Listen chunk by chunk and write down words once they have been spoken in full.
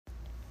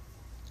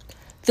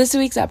This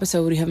week's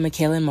episode, we have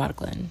Michaelyn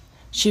Modglin.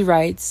 She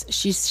writes,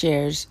 she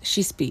shares,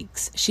 she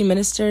speaks, she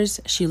ministers,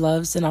 she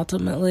loves, and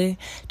ultimately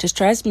just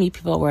tries to meet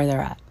people where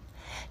they're at.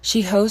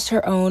 She hosts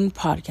her own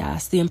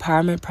podcast, The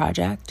Empowerment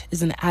Project,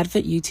 is an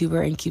avid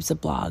YouTuber, and keeps a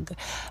blog,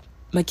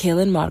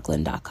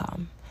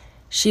 MichaelynModglin.com.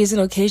 She is an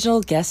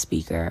occasional guest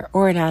speaker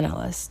or an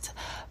analyst,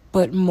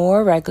 but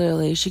more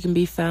regularly she can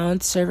be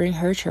found serving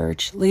her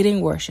church,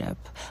 leading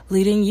worship,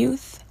 leading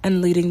youth,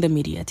 and leading the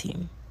media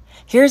team.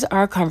 Here's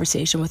our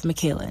conversation with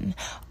Michaelyn,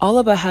 all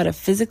about how to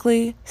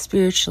physically,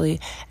 spiritually,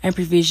 and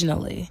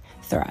provisionally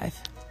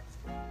thrive.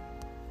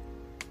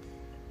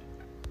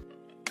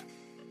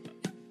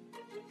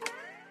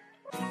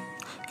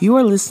 You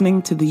are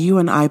listening to the You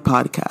and I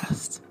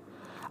podcast,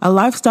 a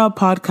lifestyle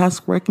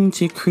podcast working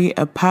to create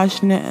a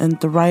passionate and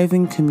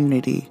thriving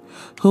community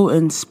who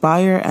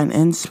inspire and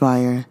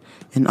inspire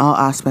in all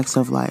aspects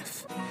of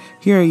life.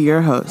 Here are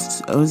your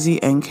hosts, Ozzy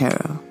and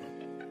Caro.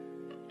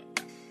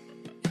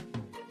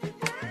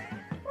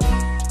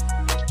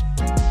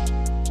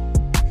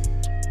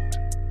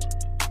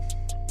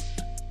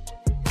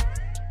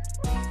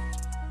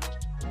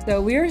 So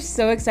we're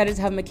so excited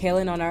to have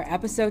Michaelyn on our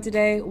episode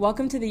today.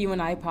 Welcome to the You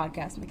and I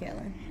podcast,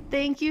 Michaelyn.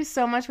 Thank you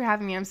so much for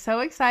having me. I'm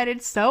so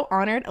excited, so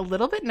honored, a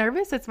little bit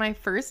nervous. It's my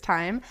first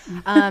time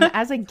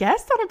as a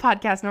guest on a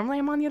podcast. Normally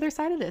I'm on the other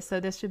side of this, so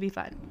this should be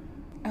fun.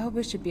 I hope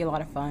it should be a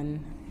lot of fun.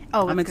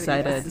 Oh, I'm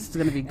excited. This is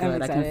going to be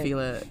good. I can feel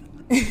it.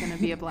 It's going to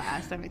be a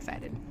blast. I'm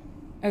excited.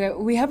 Okay,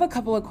 we have a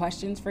couple of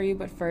questions for you,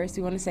 but first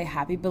we want to say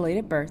happy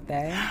belated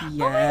birthday.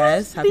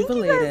 Yes, happy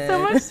belated. Thank you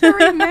guys so much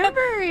for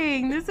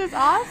remembering. This is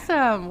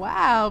awesome.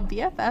 Wow,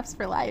 BFFs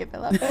for life. I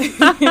love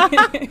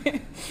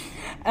it.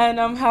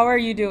 And how are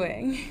you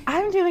doing?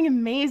 I'm doing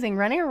amazing.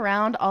 Running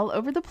around all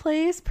over the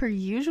place per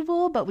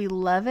usual, but we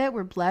love it.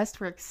 We're blessed.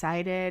 We're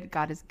excited.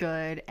 God is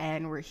good,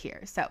 and we're here.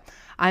 So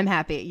I'm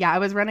happy. Yeah, I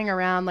was running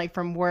around like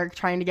from work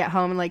trying to get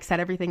home and like set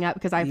everything up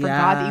because I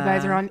forgot that you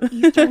guys are on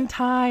Eastern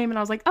time, and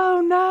I was like,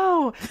 oh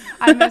no,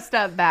 I messed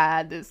up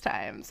bad this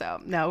time. So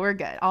no, we're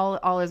good.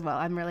 All is well.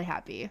 I'm really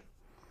happy.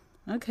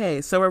 Okay,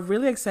 so we're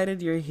really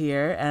excited you're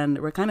here, and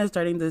we're kind of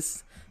starting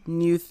this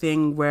new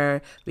thing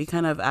where we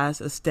kind of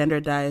ask a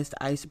standardized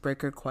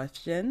icebreaker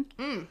question.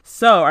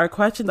 So our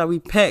question that we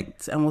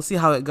picked, and we'll see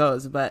how it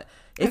goes, but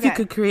if you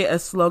could create a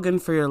slogan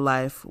for your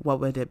life,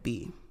 what would it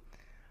be?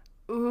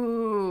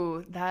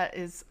 Ooh, that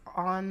is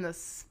on the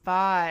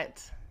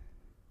spot.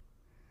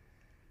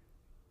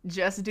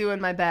 Just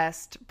doing my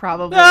best,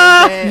 probably.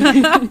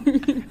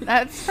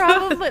 That's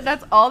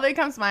all that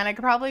comes to mind. I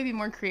could probably be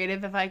more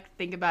creative if I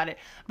think about it.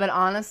 But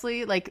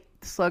honestly, like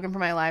the slogan for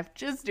my life,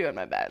 just doing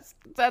my best.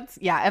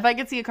 If I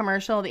could see a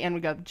commercial, the end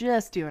would go,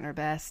 just doing our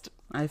best.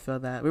 I feel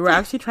that. We were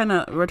actually trying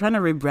to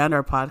rebrand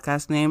our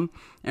podcast name,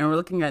 and we're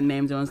looking at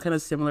names, and it was kind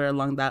of similar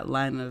along that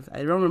line of, I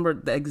don't remember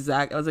the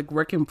exact, I was like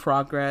work in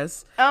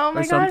progress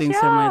or something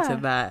similar to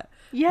that.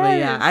 Yes. But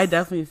yeah, I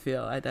definitely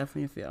feel.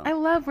 I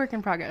love work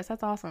in progress.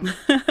 That's awesome.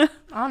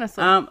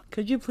 Honestly.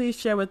 Could you please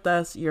share with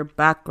us your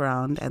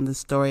background and the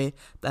story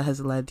that has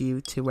led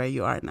you to where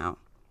you are now?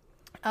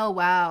 Oh,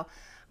 wow.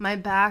 My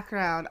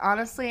background.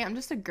 Honestly, I'm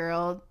just a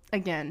girl,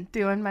 again,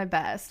 doing my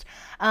best.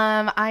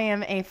 I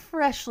am a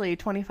freshly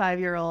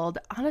 25-year-old.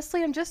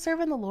 Honestly, I'm just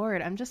serving the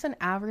Lord. I'm just an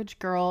average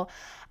girl.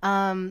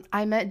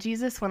 I met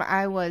Jesus when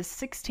I was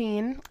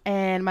 16,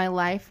 and my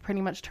life pretty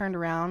much turned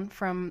around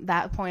from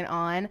that point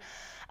on.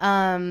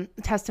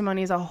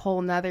 Testimony is a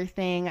whole nother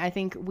thing. I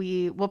think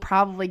we will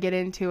probably get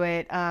into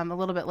it a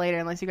little bit later,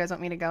 unless you guys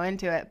want me to go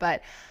into it.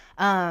 But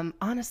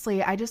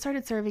honestly, I just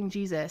started serving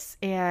Jesus,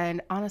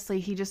 and honestly,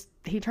 he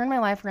turned my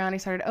life around. He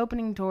started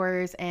opening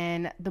doors,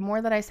 and the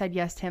more that I said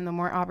yes to him, the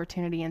more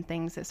opportunity and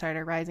things that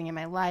started rising in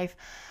my life.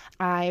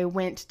 I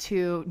went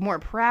to, more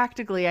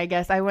practically, I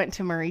guess, I went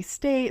to Murray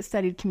State,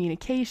 studied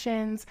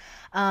communications,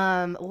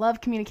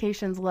 love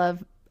communications,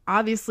 love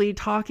obviously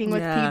talking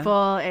with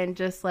people and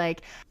just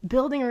like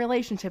building a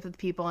relationship with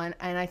people. And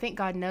I think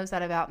God knows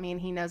that about me, and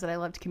he knows that I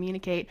love to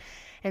communicate.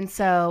 And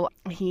so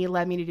he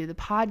led me to do the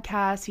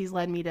podcast. He's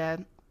led me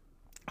to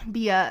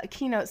be a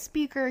keynote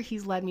speaker.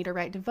 He's led me to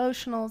write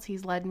devotionals.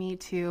 He's led me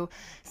to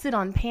sit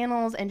on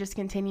panels and just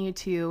continue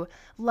to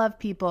love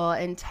people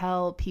and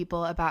tell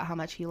people about how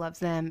much he loves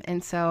them.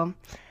 And so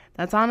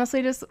that's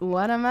honestly just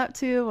what I'm up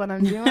to, what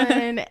I'm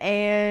doing,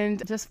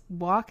 and just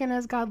walking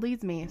as God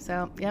leads me.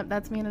 So, yep,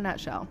 that's me in a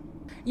nutshell.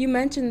 You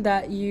mentioned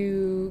that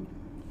you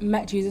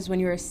met Jesus when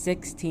you were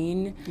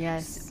 16.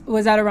 Yes.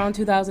 Was that around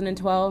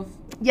 2012?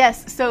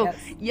 Yes. So,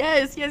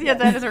 yes,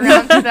 that is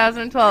around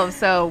 2012.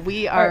 So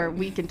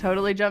we can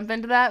totally jump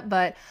into that.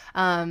 But,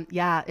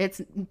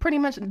 it's pretty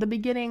much the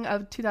beginning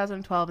of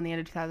 2012 and the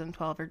end of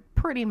 2012 are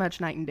pretty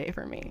much night and day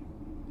for me.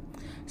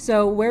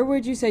 So where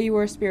would you say you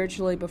were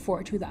spiritually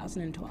before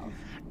 2012?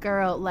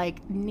 Girl,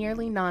 like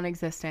nearly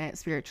non-existent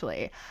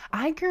spiritually.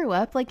 I grew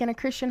up like in a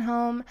Christian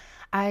home.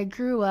 I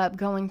grew up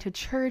going to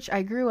church.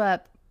 I grew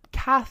up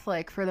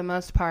Catholic for the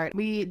most part.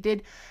 We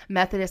did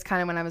Methodist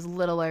kind of when I was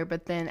littler,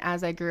 but then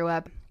as I grew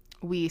up,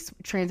 we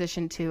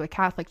transitioned to a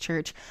Catholic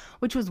church,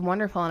 which was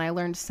wonderful. And I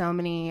learned so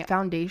many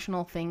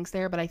foundational things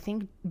there.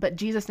 But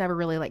Jesus never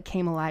really like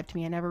came alive to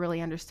me. I never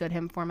really understood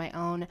him for my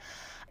own.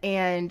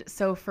 And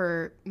so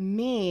for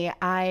me,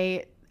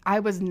 I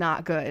was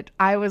not good.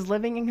 I was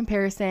living in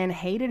comparison,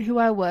 hated who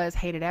I was,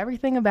 hated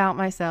everything about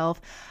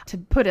myself. To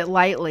put it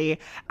lightly,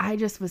 I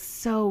just was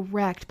so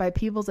wrecked by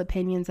people's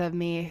opinions of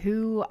me,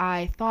 who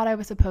I thought I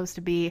was supposed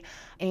to be,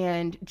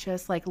 and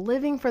just like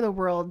living for the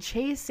world,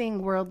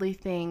 chasing worldly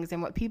things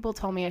and what people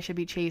told me I should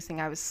be chasing.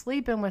 I was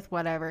sleeping with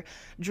whatever,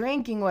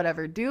 drinking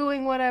whatever,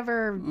 doing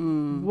whatever,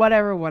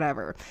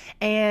 whatever.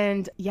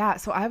 And yeah,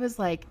 so I was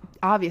like,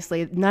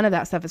 obviously none of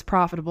that stuff is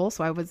profitable.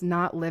 So I was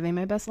not living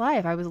my best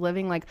life. I was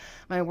living like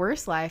my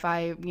worst life.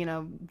 I,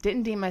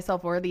 didn't deem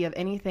myself worthy of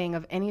anything,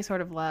 of any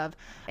sort of love.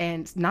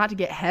 And not to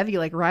get heavy,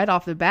 like right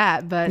off the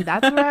bat, but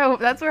that's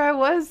where I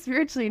was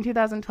spiritually in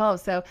 2012.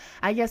 So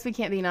I guess we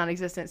can't be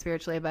non-existent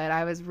spiritually, but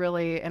I was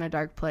really in a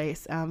dark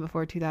place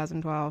before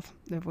 2012,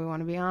 if we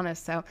want to be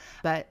honest. So,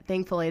 but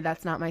thankfully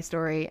that's not my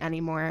story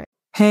anymore.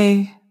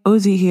 Hey,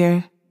 Ozzy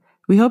here.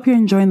 We hope you're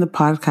enjoying the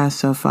podcast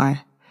so far.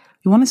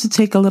 We want us to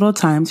take a little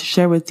time to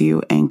share with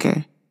you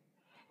Anchor.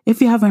 If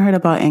you haven't heard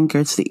about Anchor,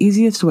 it's the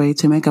easiest way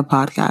to make a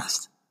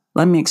podcast.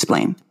 Let me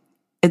explain.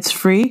 It's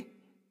free.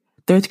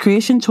 There's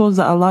creation tools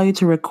that allow you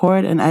to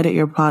record and edit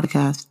your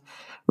podcast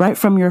right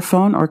from your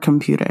phone or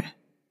computer.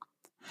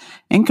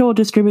 Anchor will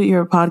distribute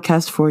your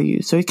podcast for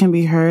you so it can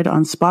be heard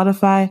on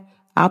Spotify,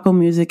 Apple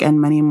Music, and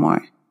many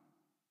more.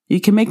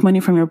 You can make money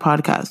from your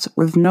podcast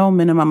with no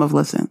minimum of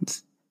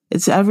listens.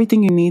 It's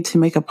everything you need to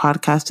make a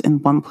podcast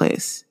in one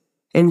place.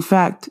 In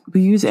fact,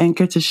 we use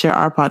Anchor to share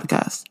our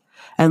podcast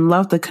and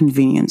love the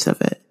convenience of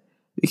it.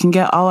 We can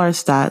get all our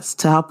stats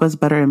to help us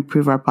better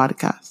improve our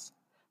podcast.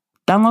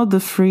 Download the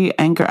free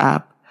Anchor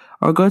app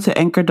or go to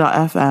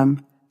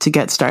anchor.fm to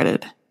get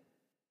started.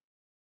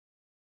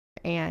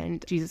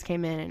 And Jesus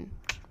came in and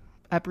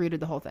uprooted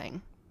the whole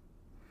thing.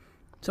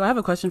 So I have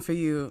a question for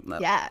you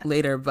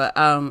later, but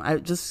I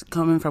just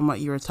coming from what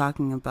you were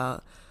talking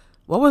about,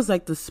 what was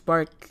like the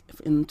spark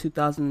in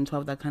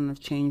 2012 that kind of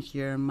changed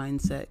your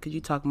mindset? Could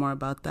you talk more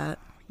about that?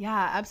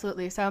 Yeah,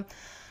 absolutely. So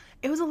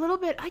it was a little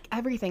bit like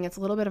everything. It's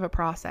a little bit of a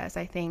process,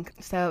 I think.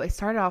 So it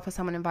started off with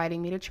someone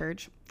inviting me to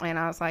church, and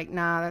I was like,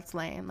 nah, that's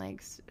lame.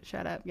 Like,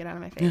 shut up, get out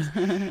of my face.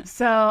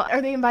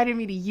 Or they invited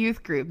me to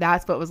youth group.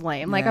 That's what was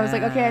lame. Like, I was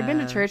like, okay, I've been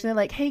to church, and they're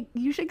like, hey,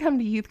 you should come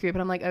to youth group.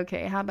 And I'm like,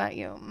 okay, how about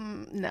you?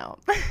 No.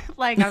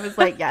 Like, I was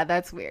like, yeah,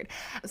 that's weird.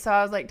 So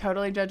I was like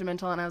totally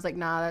judgmental, and I was like,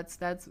 nah,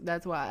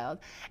 that's wild.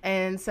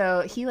 And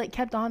so he like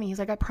kept on me. He's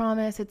like, I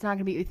promise it's not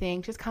gonna be what you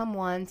think. Just come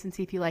once and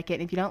see if you like it.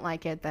 And if you don't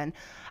like it, then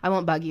I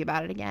won't bug you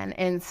about it again.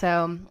 And so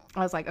I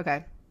was like,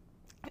 okay.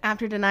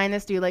 After denying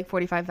this dude like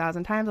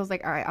 45,000 times, I was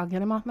like, all right, I'll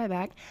get him off my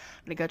back.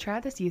 I'm going to go try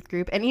out this youth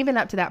group. And even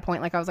up to that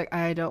point, like I was like,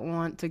 I don't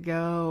want to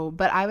go.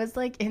 But I was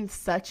like in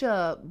such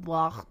a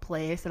blah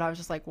place that I was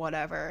just like,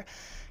 whatever.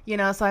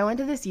 So I went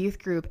to this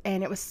youth group,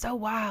 and it was so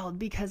wild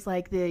because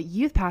like the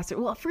youth pastor,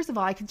 well, first of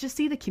all, I could just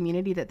see the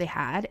community that they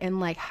had and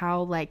like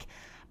how like,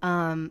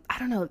 I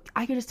don't know,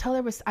 I could just tell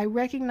I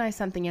recognized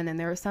something in them.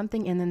 There was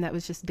something in them that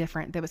was just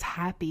different, that was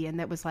happy, and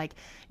that was like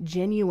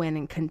genuine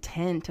and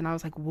content. And I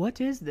was like,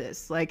 what is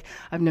this? Like,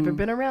 I've never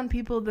been around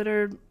people that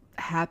are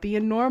happy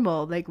and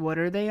normal. Like, what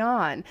are they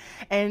on?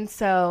 And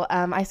so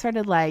I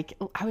started like,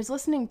 I was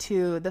listening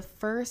to the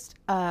first,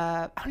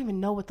 I don't even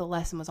know what the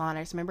lesson was on.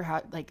 I just remember how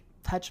it like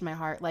touched my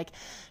heart. Like,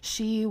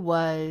 she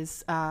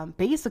was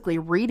basically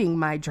reading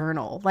my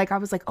journal. Like, I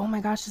was like, oh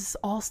my gosh, this is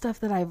all stuff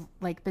that I've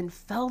like been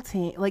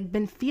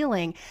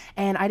feeling,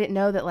 and I didn't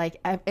know that like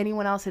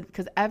anyone else had,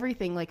 because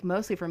everything, like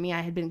mostly for me,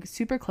 I had been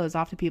super closed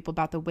off to people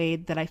about the way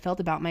that I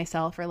felt about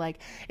myself, or like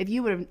if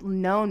you would have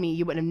known me,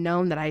 you wouldn't have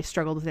known that I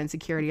struggled with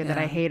insecurity or that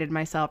I hated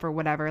myself or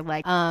whatever,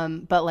 like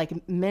but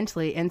like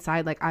mentally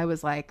inside, like I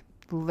was like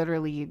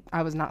literally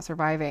I was not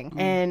surviving.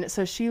 And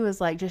so she was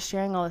like just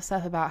sharing all this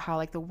stuff about how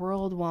like the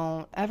world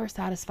won't ever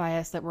satisfy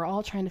us, that we're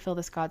all trying to fill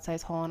this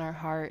God-sized hole in our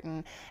heart,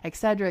 and et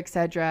cetera,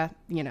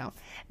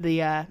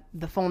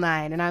 the full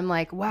nine. And I'm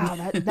like, wow,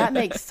 that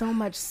makes so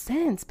much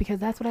sense, because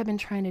that's what I've been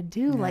trying to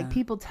do. Like,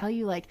 people tell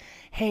you like,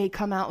 hey,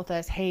 come out with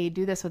us, hey,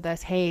 do this with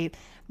us, hey,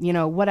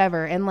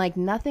 whatever. And like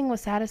nothing was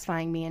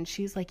satisfying me. And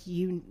she's like,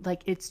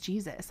 it's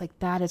Jesus. Like,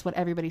 that is what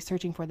everybody's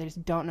searching for. They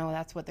just don't know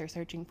that's what they're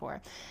searching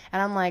for.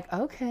 And I'm like,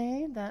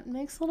 okay, that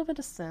makes a little bit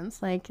of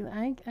sense. Like,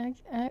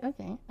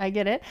 okay, I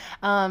get it.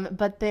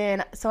 But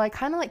then, so I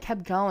kind of like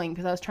kept going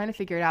because I was trying to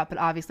figure it out, but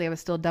obviously I was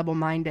still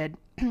double-minded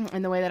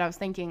in the way that I was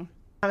thinking.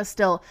 I was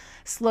still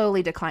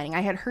slowly declining.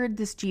 I had heard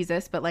this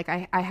Jesus, but like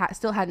I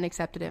still hadn't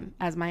accepted him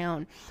as my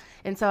own.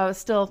 And so I was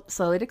still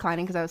slowly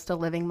declining because I was still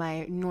living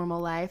my normal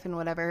life and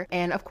whatever.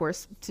 And of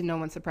course, to no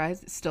one's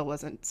surprise, it still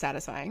wasn't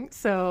satisfying.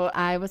 So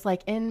I was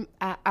like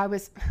I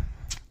was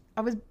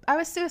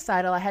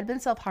suicidal. I had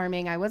been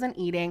self-harming. I wasn't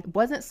eating,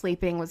 wasn't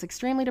sleeping, was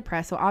extremely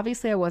depressed. So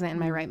obviously I wasn't in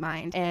my right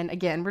mind. And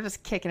again, we're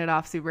just kicking it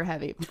off super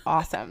heavy.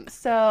 Awesome.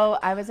 So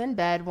I was in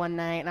bed one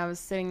night and I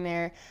was laying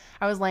there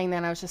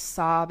and I was just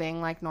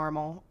sobbing like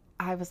normal.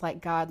 I was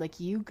like, God, like,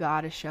 you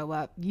got to show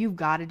up. You've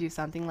got to do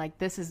something. Like,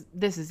 this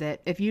is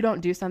it. If you don't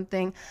do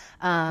something,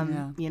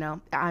 you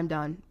know, I'm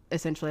done.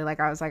 Essentially, like,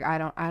 I was like, I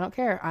don't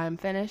care. I'm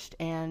finished.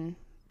 And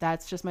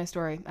that's just my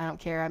story. I don't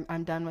care.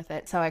 I'm done with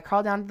it. So I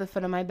crawled down to the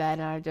foot of my bed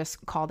and I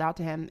just called out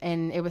to him.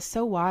 And it was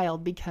so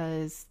wild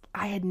because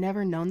I had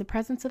never known the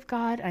presence of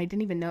God. I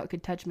didn't even know it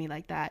could touch me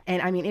like that.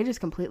 And I mean, it just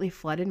completely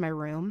flooded my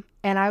room.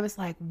 And I was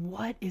like,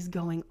 what is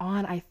going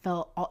on? I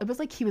felt it was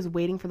like he was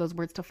waiting for those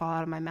words to fall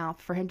out of my mouth,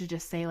 for him to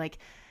just say, like,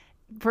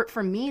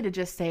 for me to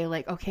just say,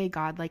 like, okay,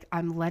 God, like,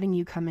 I'm letting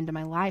you come into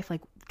my life.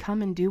 Like,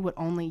 come and do what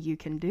only you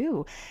can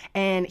do.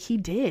 And he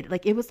did.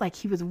 Like, it was like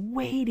he was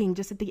waiting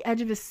just at the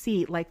edge of his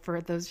seat, like,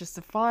 for those just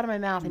to fall out of my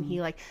mouth. And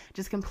he, like,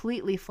 just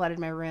completely flooded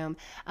my room.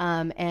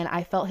 And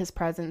I felt his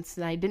presence,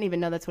 and I didn't even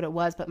know that's what it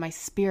was, but my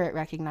spirit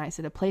recognized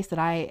it, a place that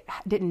I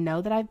didn't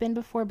know that I've been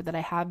before, but that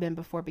I have been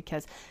before,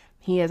 because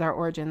he is our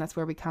origin. That's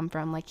where we come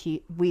from. Like,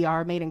 we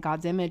are made in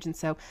God's image. And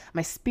so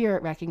my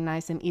spirit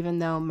recognized him, even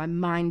though my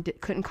mind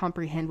couldn't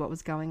comprehend what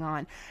was going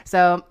on.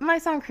 So it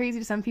might sound crazy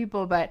to some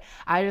people, but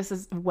I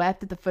just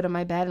wept at the foot of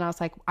my bed, and I was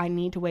like, I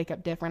need to wake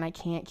up different. I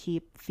can't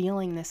keep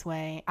feeling this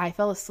way. I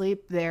fell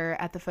asleep there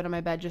at the foot of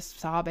my bed, just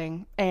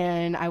sobbing.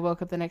 And I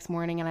woke up the next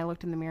morning and I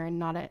looked in the mirror, and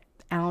not an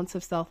ounce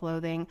of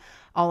self-loathing.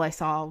 All I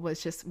saw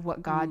was just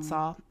what God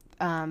saw.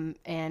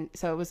 And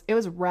so it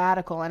was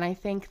radical. And I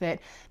think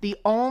that the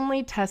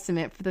only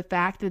testament for the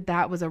fact that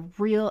that was a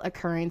real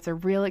occurrence, a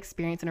real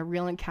experience, and a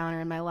real encounter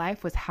in my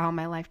life was how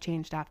my life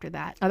changed after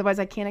that. Otherwise,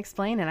 I can't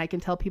explain it. I can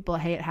tell people,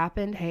 hey, it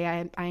happened.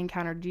 Hey, I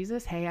encountered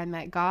Jesus. Hey, I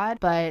met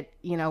God. But,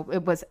 you know,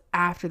 it was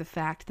after the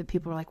fact that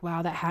people were like,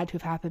 wow, that had to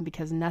have happened,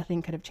 because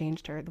nothing could have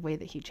changed her the way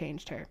that he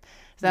changed her.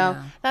 So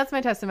that's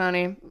my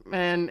testimony.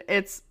 And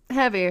it's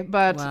heavy,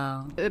 but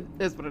it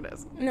is what it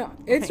is. No,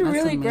 it's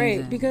really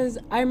great, because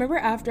I remember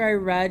after I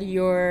read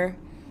your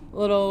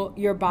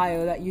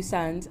bio that you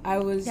sent, I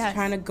was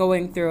kind of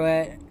going through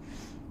it.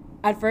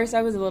 At first,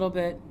 I was a little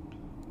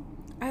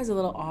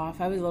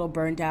off. I was a little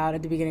burnt out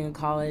at the beginning of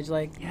college,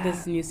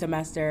 this new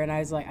semester, and I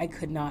was like, I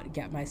could not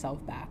get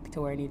myself back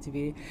to where I need to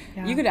be.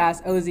 Yeah. You could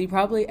ask Oz,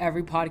 probably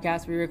every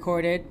podcast we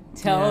recorded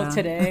till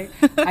today,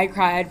 I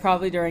cried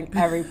probably during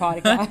every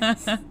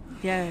podcast.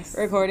 Yes.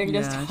 Recording,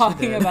 just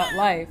talking about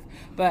life.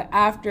 But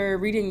after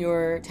reading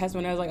your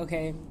testimony, I was like,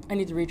 okay, I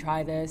need to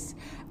retry this.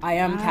 I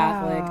am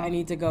Catholic. I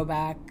need to go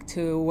back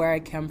to where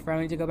I came from.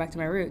 I need to go back to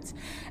my roots.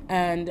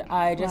 And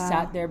I just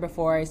sat there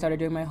before I started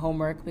doing my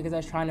homework, because I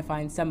was trying to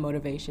find some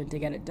motivation to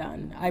get it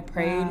done. I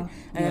prayed,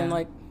 and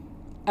then,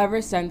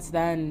 ever since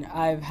then,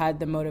 I've had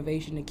the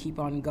motivation to keep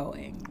on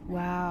going.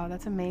 Wow,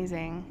 that's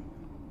amazing.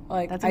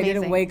 That's amazing. I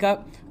didn't wake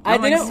up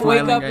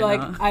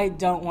like, I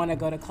don't want to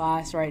go to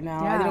class right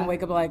now. I didn't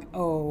wake up like,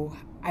 oh,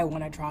 I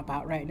want to drop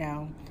out right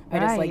now. I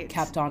just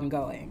kept on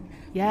going.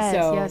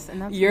 Yes,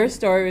 and that's your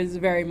story is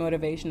very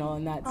motivational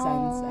in that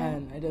sense,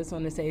 and I just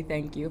want to say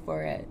thank you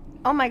for it.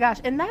 Oh my gosh,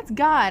 and that's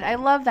God. I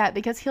love that,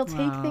 because he'll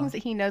take things that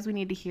he knows we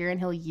need to hear, and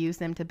he'll use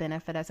them to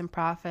benefit us and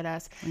profit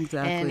us.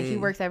 Exactly. And he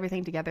works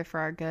everything together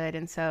for our good.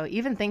 And so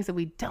even things that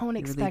we don't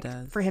expect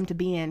for him to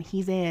be in,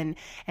 he's in.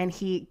 And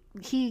he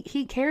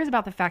cares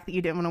about the fact that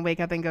you didn't want to wake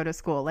up and go to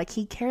school. Like,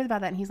 he cares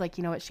about that, and he's like,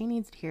 you know what, she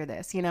needs to hear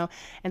this, you know?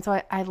 And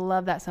so I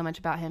love that so much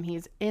about him.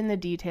 He's in the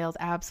details.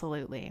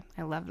 Absolutely.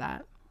 I love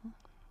that.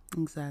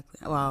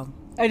 Exactly. Wow.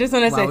 I just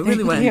want to say thank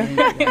you.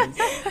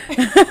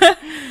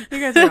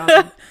 You guys are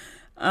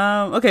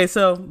awesome. Okay,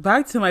 so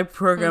back to my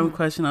program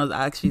question I was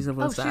actually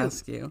supposed to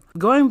ask you.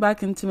 Going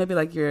back into maybe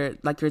your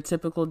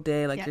typical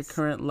day, your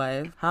current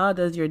life, how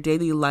does your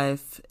daily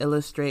life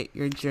illustrate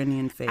your journey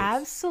in faith?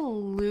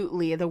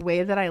 Absolutely. The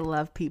way that I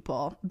love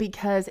people.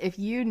 Because if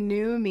you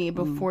knew me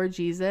before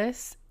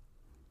Jesus,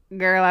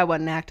 girl, I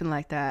wasn't acting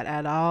like that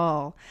at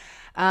all.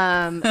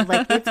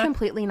 It's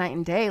completely night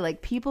and day.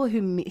 Like, people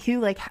who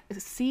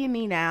see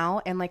me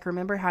now and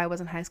remember how I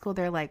was in high school,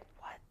 they're like,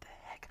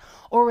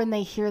 or when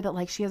they hear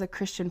that she has a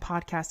Christian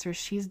podcast, or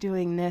she's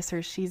doing this,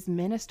 or she's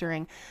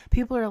ministering,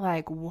 people are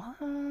like,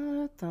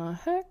 what the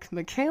heck?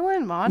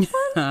 Michaelyn, Modglin?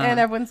 And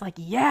everyone's like,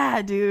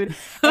 yeah, dude.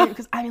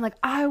 Because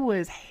I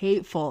was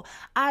hateful.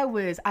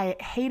 I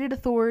hated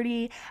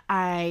authority.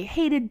 I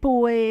hated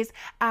boys.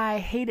 I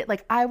hated,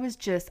 I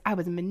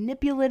was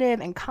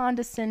manipulative and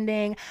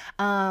condescending.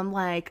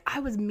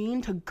 I was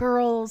mean to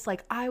girls.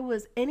 I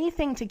was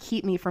anything to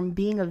keep me from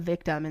being a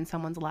victim in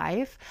someone's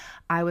life.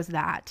 I was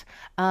that.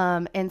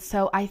 And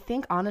so I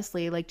think,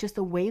 honestly, just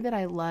the way that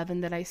I love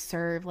and that I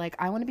serve,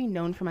 I want to be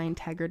known for my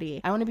integrity.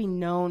 I want to be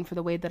known for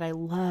the way that I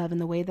love and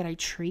the way that I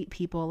treat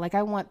people.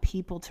 I want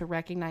people to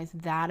recognize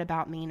that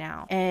about me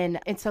now. And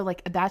so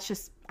that's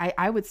just,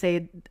 I would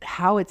say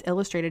how it's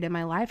illustrated in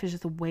my life is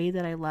just the way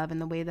that I love and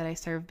the way that I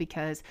serve,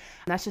 because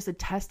that's just a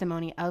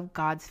testimony of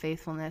God's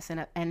faithfulness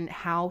and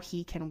how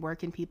he can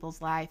work in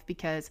people's life.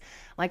 Because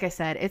like I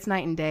said, it's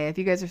night and day. If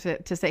you guys are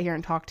to sit here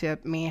and talk to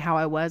me how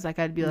I was,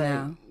 I'd be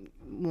like,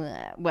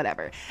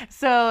 whatever.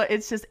 So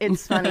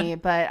it's funny,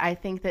 but I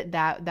think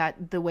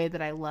that the way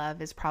that I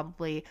love is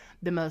probably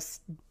the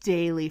most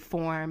daily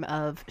form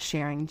of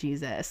sharing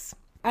Jesus.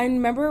 I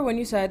remember when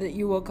you said that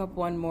you woke up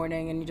one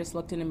morning and you just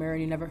looked in the mirror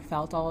and you never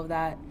felt all of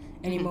that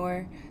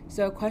anymore.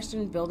 So a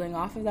question building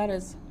off of that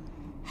is,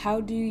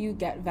 how do you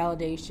get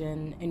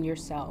validation in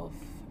yourself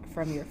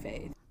from your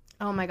faith?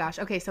 Oh my gosh.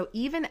 Okay, so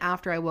even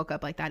after I woke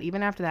up like that,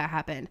 even after that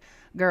happened,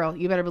 girl,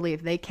 you better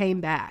believe they came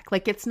back.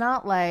 Like, it's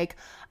not like,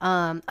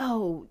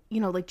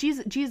 like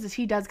Jesus,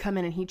 he does come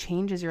in and he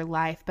changes your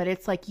life, but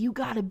it's like you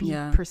gotta be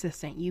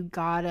persistent. You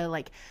gotta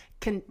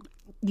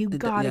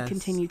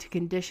continue to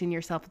condition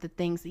yourself with the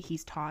things that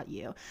he's taught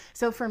you.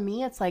 So for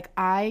me, it's like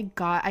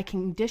I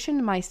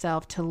conditioned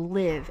myself to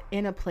live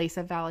in a place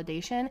of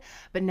validation,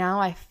 but now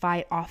I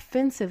fight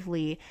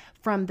offensively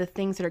from the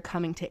things that are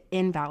coming to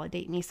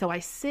invalidate me. So I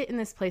sit in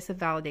this place of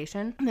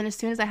validation, and then as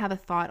soon as I have a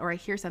thought or I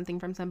hear something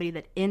from somebody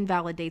that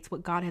invalidates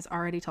what God has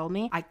already told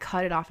me, I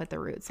cut it off at the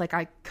roots. Like,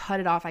 I cut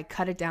it off, I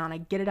cut it down, I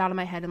get it out of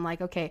my head and like,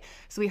 okay,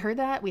 so we heard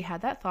that, we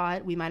had that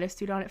thought, we might have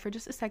stewed on it for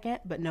just a second,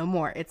 but no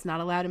more. It's not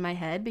allowed in my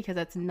head because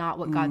that's not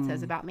what God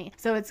says about me.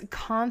 So it's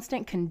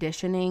constant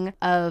conditioning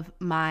of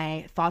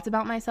my thoughts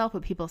about myself,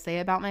 what people say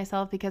about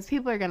myself, because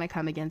people are going to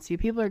come against you.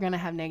 People are going to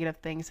have negative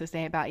things to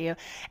say about you.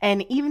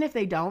 And even if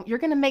they don't, you're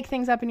going to make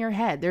things up in your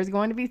head. There's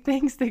going to be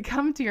things that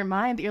come to your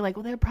mind that you're like,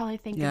 well, they're probably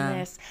thinking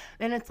this.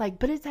 And it's like,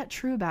 but is that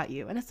true about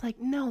you? And it's like,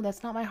 no,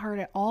 that's not my heart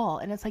at all.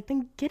 And it's like,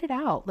 then get it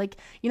out. Like,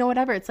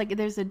 whatever. It's like,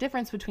 there's a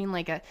difference between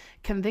like a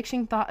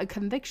convicting thought and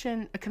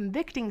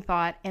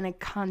a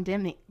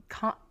condemning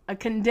thought. A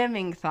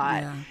condemning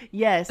thought. Yeah.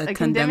 Yes, a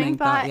condemning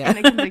thought and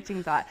a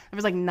convicting thought. There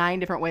was like 9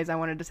 different ways I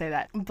wanted to say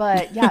that.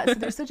 But yeah, so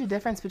there's such a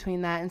difference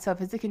between that. And so if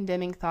it's a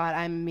condemning thought,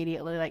 I'm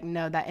immediately like,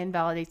 no, that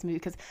invalidates me,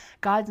 because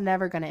God's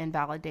never going to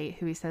invalidate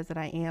who he says that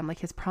I am. Like,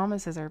 his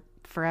promises are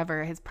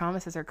forever. His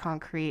promises are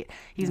concrete.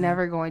 He's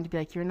never going to be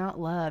like, you're not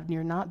loved,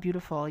 you're not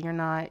beautiful, you're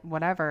not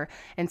whatever.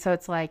 And so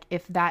it's like,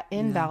 if that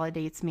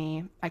invalidates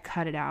me, I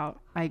cut it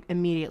out. I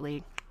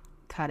immediately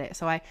cut it.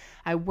 So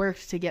I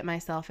worked to get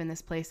myself in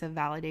this place of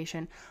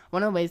validation.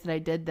 One of the ways that I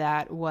did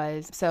that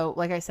was, so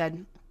like I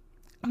said,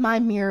 my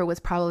mirror was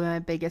probably my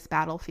biggest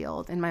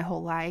battlefield in my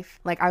whole life.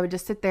 Like, I would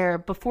just sit there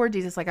before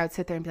Jesus, like I would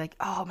sit there and be like,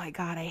 oh my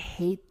God, I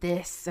hate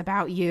this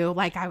about you.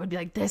 Like, I would be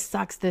like, this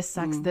sucks, this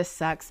sucks, this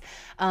sucks.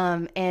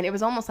 And it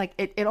was almost like,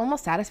 it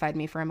almost satisfied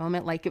me for a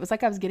moment. Like, it was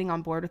like I was getting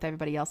on board with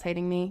everybody else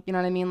hating me. You know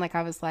what I mean? Like,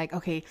 I was like,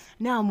 okay,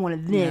 now I'm one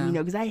of them,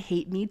 because I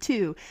hate me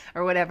too,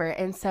 or whatever.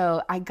 And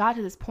so I got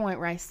to this point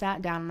where I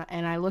sat down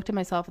and I looked at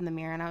myself in the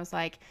mirror and I was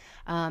like,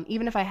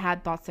 even if I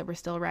had thoughts that were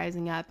still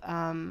rising up,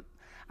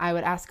 I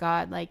would ask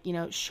God, like,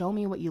 show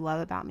me what you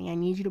love about me. I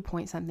need you to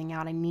point something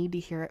out. I need to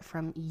hear it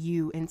from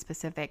you in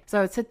specific. So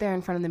I would sit there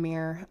in front of the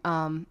mirror.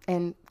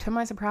 And to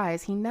my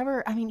surprise, he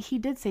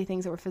did say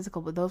things that were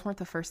physical, but those weren't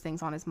the first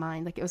things on his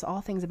mind. Like, it was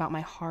all things about my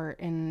heart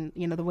and,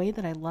 the way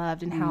that I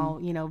loved and how,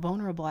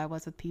 vulnerable I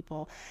was with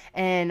people.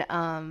 And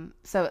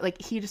so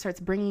like, he just starts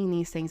bringing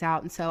these things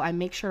out. And so I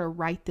make sure to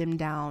write them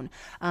down.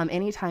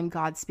 Anytime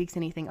God speaks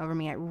anything over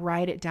me, I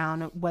write it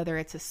down, whether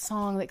it's a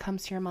song that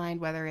comes to your mind,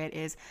 whether it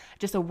is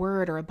just a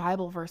word or a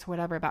Bible verse,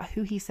 whatever, about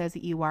who he says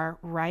that you are.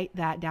 Write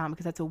that down,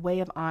 because that's a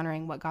way of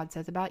honoring what God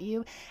says about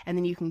you. And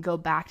then you can go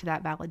back to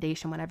that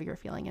validation whenever you're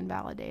feeling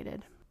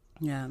invalidated.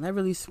 Yeah, that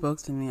really spoke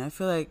to me. I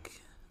feel like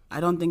I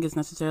don't think it's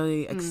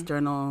necessarily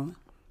external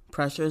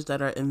pressures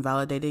that are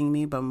invalidating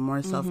me, but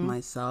more so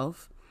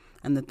myself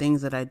and the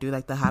things that I do,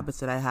 like the habits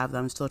that I have that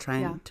I'm still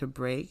trying to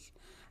break.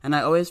 And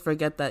I always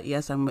forget that,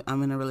 yes, I'm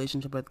in a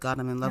relationship with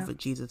God, I'm in love with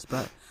Jesus,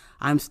 but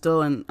I'm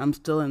still in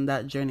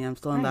that journey. I'm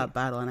still in that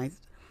battle. And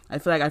I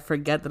feel like I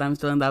forget that I'm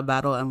still in that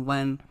battle. And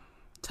when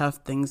tough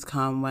things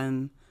come,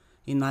 when,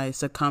 I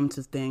succumb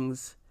to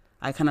things,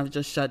 I kind of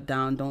just shut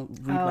down, don't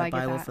read my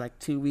Bible for like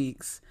 2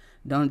 weeks,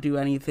 don't do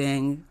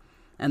anything.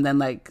 And then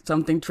like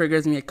something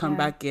triggers me, I come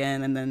back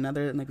in, and then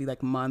another maybe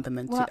like month, and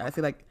then I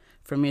feel like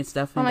for me, it's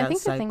definitely that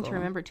cycle. I think the thing to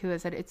remember too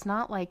is that it's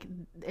not like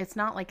it's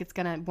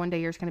gonna one day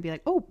you're just gonna be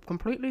like, oh,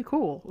 completely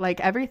cool. Like,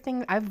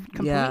 everything, I've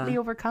completely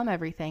overcome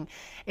everything.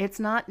 It's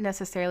not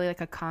necessarily like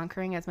a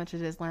conquering as much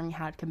as it is learning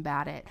how to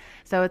combat it.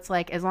 So it's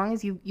like, as long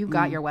as you've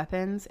got your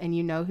weapons and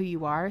you know who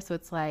you are, so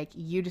it's like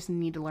you just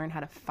need to learn how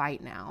to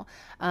fight now.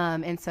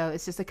 And so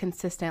it's just a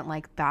consistent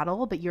like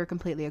battle, but you're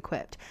completely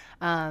equipped.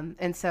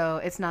 And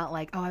so it's not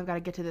like, oh, I've got to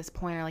get to this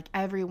point, or like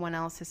everyone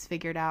else has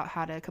figured out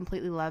how to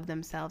completely love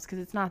themselves, because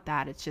it's not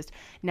that. It's just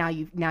now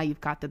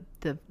you've got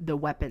the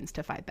weapons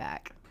to fight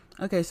back.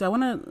 Okay, so I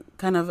want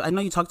to I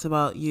know you talked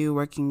about you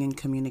working in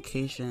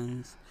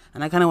communications,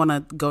 and I kind of want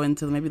to go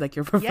into maybe like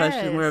your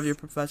profession, more of your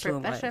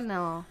professional life.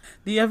 Do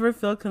you ever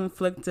feel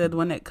conflicted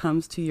when it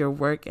comes to your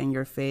work and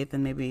your faith,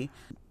 and maybe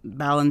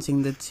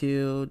balancing the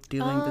two,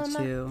 dealing the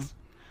two?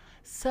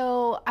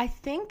 So I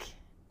think,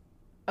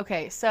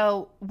 okay,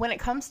 so when it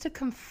comes to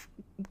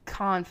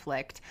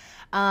conflict,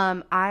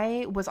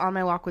 I was on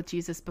my walk with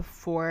Jesus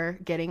before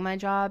getting my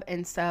job,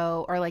 and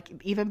so, or like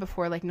even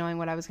before like knowing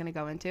what I was going to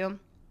go into,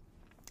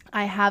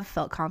 I have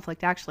felt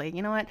conflict, actually.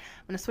 You know what?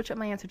 I'm going to switch up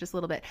my answer just a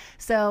little bit.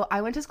 So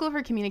I went to school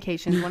for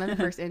communications. One of the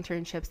first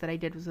internships that I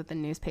did was with the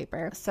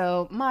newspaper.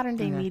 So modern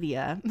day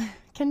media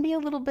can be a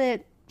little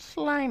bit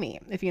slimy,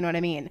 if you know what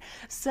I mean.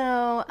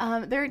 So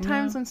there are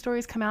times when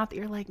stories come out that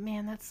you're like,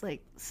 man, that's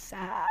like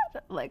sad.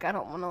 Like, I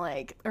don't want to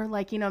like, or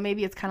like, you know,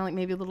 maybe it's kind of like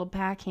maybe a little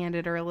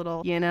backhanded or a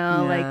little, you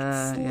know,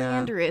 like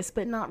slanderous,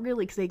 but not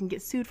really, because they can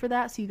get sued for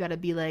that. So you got to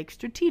be like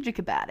strategic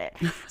about it.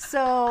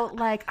 So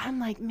like, I'm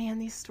like, man,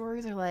 these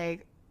stories are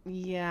like,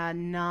 yeah,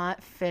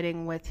 not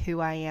fitting with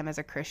who I am as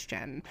a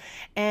Christian.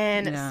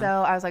 And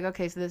so I was like,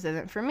 okay, so this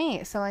isn't for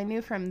me. So I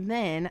knew from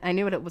then, I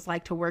knew what it was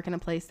like to work in a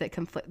place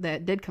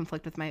that did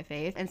conflict with my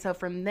faith. And so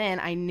from then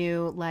I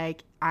knew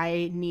like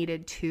I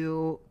needed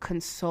to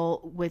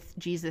consult with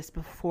Jesus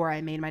before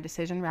I made my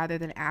decision, rather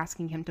than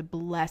asking him to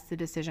bless the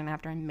decision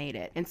after I made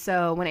it. And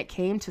so when it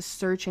came to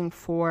searching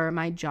for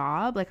my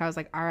job, like I was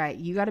like, all right,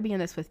 you got to be in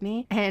this with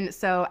me. And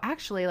so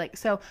actually, like,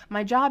 so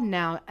my job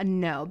now,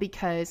 no,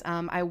 because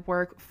I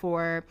work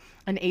for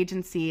an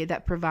agency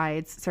that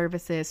provides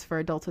services for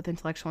adults with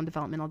intellectual and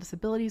developmental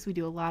disabilities. We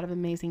do a lot of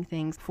amazing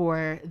things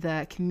for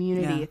the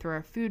community through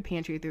our food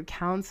pantry, through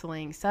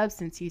counseling,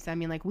 substance use. I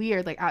mean, like, we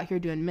are like out here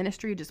doing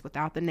ministry just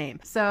without the name.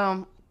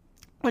 So,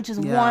 which is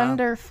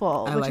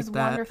wonderful,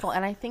 wonderful.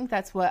 And I think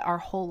that's what our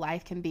whole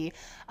life can be.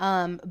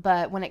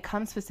 But when it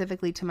comes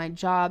specifically to my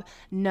job,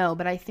 no.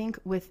 But I think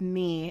with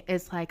me,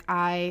 it's like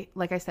I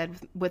said,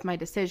 with my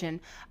decision,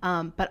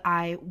 but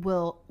I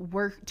will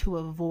work to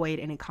avoid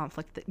any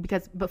conflict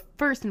but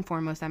first and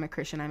foremost, I'm a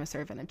Christian. I'm a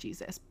servant of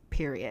Jesus,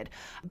 period.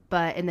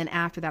 And then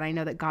after that, I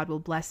know that God will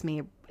bless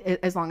me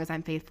as long as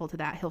I'm faithful to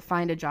that. He'll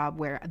find a job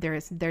where there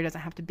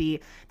doesn't have to be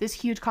this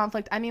huge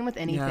conflict. I mean, with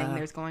anything,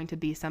 there's going to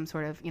be some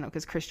sort of, you know,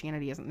 because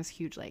Christianity isn't this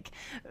huge like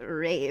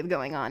rave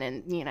going on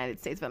in the United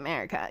States of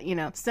America, you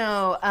know.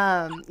 So,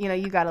 you know,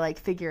 you got to like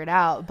figure it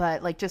out.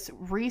 But like just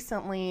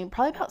recently,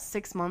 probably about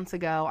 6 months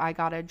ago, I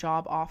got a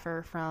job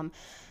offer from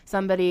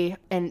somebody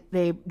and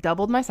they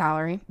doubled my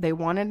salary. They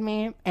wanted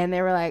me and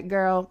they were like,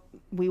 girl,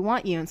 we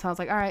want you. And so I was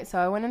like, all right. So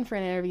I went in for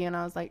an interview and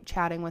I was like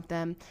chatting with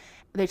them.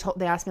 They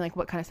asked me like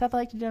what kind of stuff I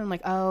like to do. I'm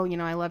like, oh, you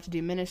know, I love to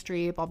do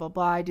ministry, blah, blah,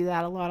 blah. I do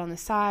that a lot on the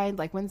side.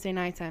 Like Wednesday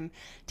nights, I'm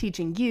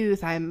teaching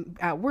youth. I'm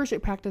at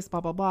worship practice, blah,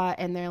 blah, blah.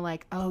 And they're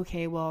like, oh,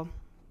 okay, well,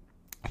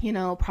 you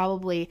know,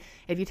 probably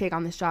if you take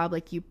on this job,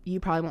 like you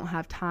probably won't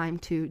have time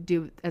to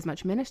do as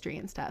much ministry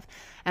and stuff.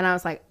 And I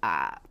was like,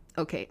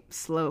 okay,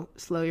 slow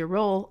your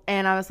roll.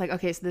 And I was like,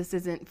 okay, so this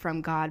isn't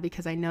from God,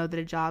 because I know that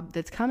a job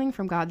that's coming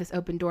from God, this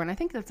open door. And I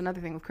think that's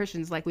another thing with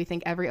Christians. Like, we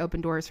think every open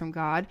door is from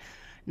God.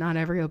 Not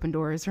every open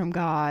door is from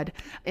God.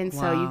 And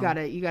so you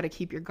gotta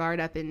keep your guard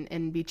up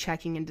and be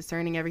checking and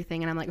discerning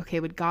everything. And I'm like,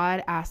 okay, would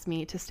God ask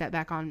me to step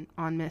back on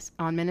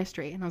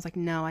ministry? And I was like,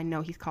 no, I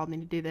know he's called me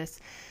to do this.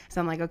 So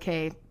I'm like,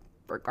 okay,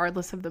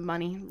 regardless of the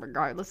money,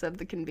 regardless of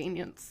the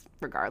convenience,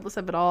 regardless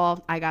of it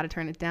all, I got to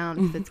turn it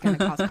down if it's going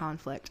to cause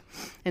conflict.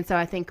 And so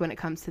I think when it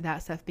comes to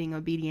that stuff, being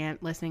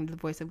obedient, listening to the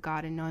voice of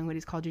God and knowing what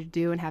he's called you to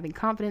do and having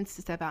confidence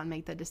to step out and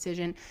make that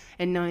decision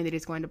and knowing that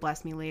he's going to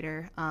bless me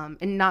later. And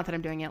not that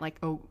I'm doing it like,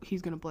 oh,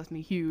 he's going to bless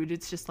me huge.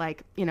 It's just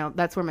like, you know,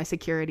 that's where my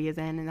security is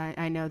in. And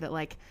I know that,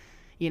 like,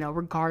 you know,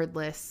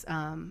 regardless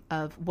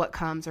of what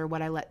comes or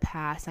what I let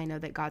pass, I know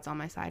that God's on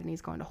my side and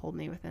he's going to hold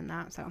me within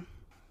that. So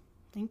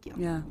thank you.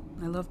 Yeah,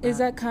 I love that. Is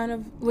that kind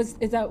of,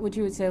 is that what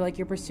you would say, like,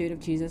 your pursuit of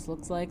Jesus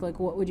looks like? Like,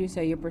 what would you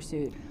say your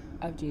pursuit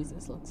of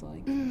Jesus looks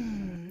like?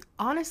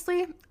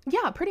 Honestly,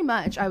 yeah, pretty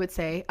much, I would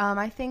say.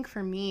 I think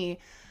for me,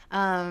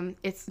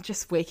 it's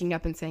just waking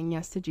up and saying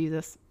yes to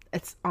Jesus.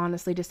 It's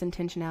honestly just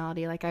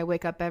intentionality. Like, I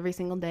wake up every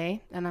single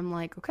day and I'm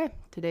like, okay,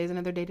 today's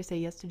another day to say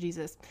yes to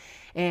Jesus.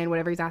 And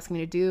whatever he's asking me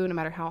to do, no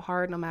matter how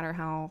hard, no matter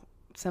how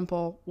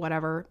simple,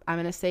 whatever, I'm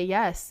going to say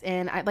yes.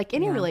 And I, like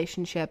any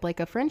relationship,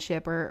 like a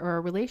friendship or a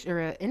relation or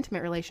an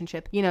intimate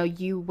relationship, you know,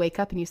 you wake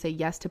up and you say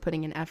yes to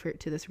putting an effort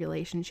to this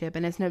relationship.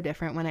 And it's no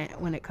different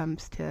when it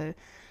comes to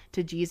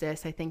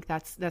Jesus. I think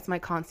that's my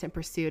constant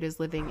pursuit, is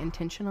living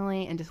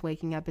intentionally and just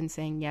waking up and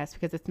saying yes,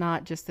 because it's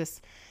not just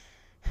this,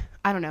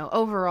 I don't know,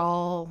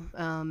 overall,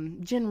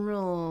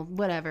 general,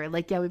 whatever,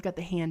 like, yeah, we've got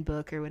the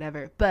handbook or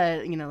whatever,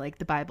 but, you know, like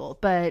the Bible,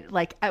 but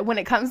like when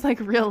it comes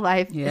like real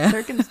life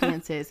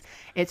circumstances,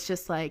 it's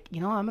just like, you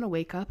know, I'm going to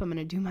wake up, I'm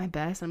going to do my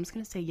best. I'm just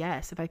going to say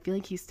yes. If I feel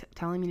like he's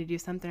telling me to do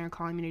something or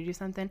calling me to do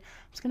something,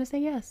 I'm just going to say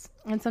yes.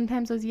 And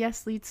sometimes those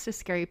yes leads to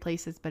scary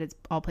places, but it's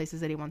all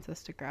places that he wants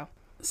us to grow.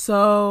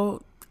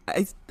 So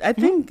I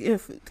think,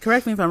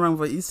 correct me if I'm wrong,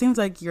 but it seems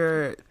like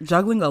you're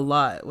juggling a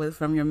lot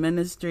from your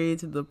ministry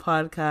to the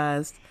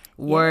podcast,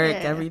 work,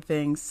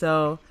 everything.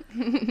 So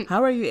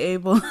how are you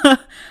able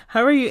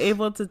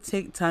to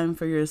take time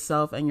for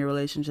yourself and your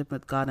relationship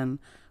with God, and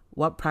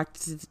what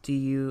practices do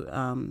you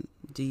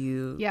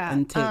intake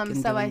in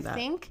so doing I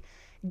think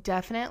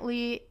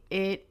definitely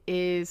it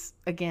is,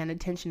 again,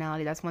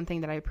 intentionality. That's one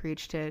thing that I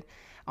preach to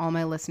all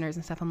my listeners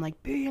and stuff. I'm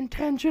like, be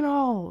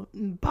intentional,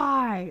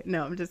 bye.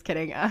 No, I'm just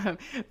kidding.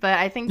 But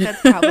I think that's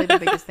probably the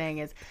biggest thing,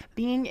 is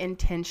being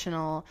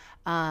intentional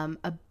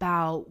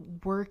about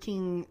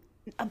working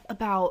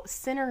about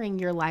centering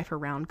your life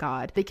around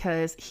God,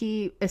 because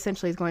he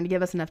essentially is going to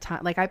give us enough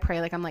time. Like I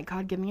pray, like I'm like,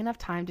 God, give me enough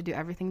time to do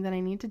everything that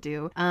I need to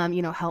do.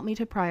 Help me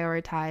to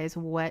prioritize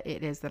what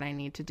it is that I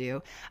need to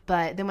do.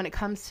 But then when it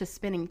comes to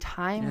spending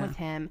time with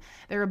him,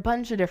 there are a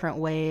bunch of different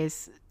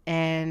ways.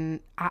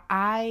 And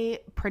I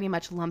pretty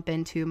much lump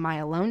into my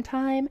alone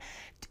time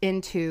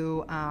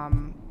into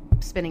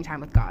spending time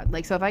with God.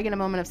 Like, so if I get a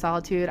moment of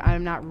solitude,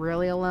 I'm not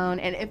really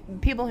alone. And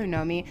if people who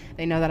know me,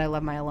 they know that I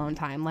love my alone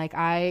time. Like,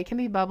 I can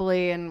be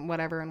bubbly and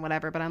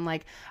whatever, but I'm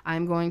like,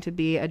 I'm going to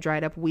be a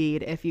dried up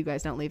weed if you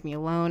guys don't leave me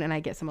alone and I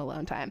get some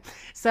alone time.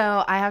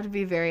 So I have to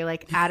be very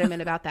like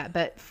adamant about that.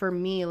 But for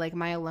me, like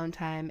my alone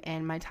time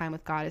and my time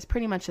with God is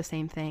pretty much the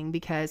same thing,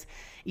 because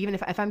even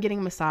if I'm getting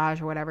a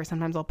massage or whatever,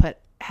 sometimes I'll put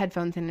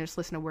headphones in and just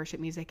listen to worship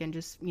music and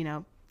just,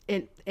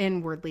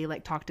 inwardly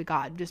like talk to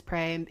God, just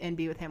pray and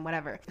be with him,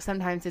 whatever.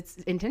 Sometimes it's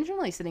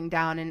intentionally sitting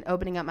down and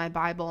opening up my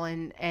Bible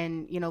and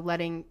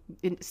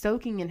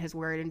soaking in his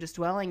word and just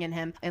dwelling in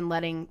him and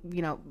letting,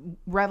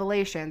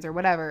 revelations or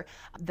whatever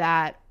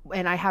that.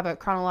 And I have a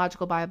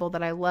chronological Bible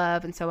that I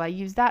love, and so I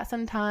use that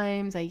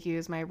sometimes. I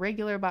use my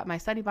my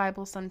study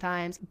Bible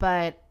sometimes,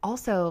 but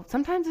also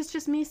sometimes it's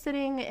just me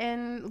sitting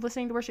and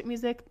listening to worship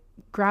music,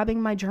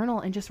 grabbing my journal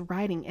and just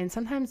writing. And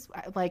sometimes,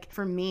 like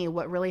for me,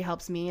 what really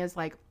helps me is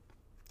like,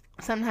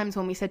 sometimes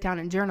when we sit down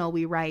and journal,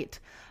 we write,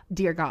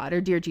 dear God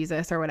or dear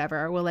Jesus or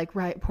whatever. We'll like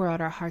pour out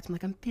our hearts. I'm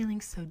like, I'm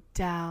feeling so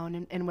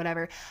down and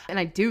whatever. And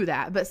I do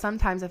that. But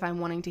sometimes if I'm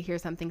wanting to hear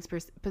something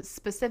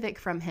specific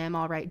from him,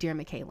 I'll write, dear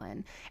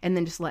Michaelyn, and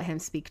then just let him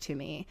speak to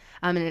me.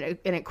 And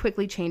it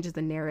quickly changes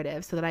the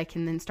narrative so that I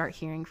can then start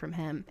hearing from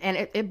him. And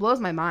it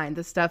blows my mind,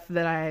 the stuff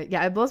that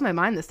it blows my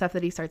mind, the stuff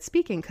that he starts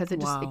speaking, because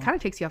it kind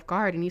of takes you off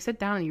guard, and you sit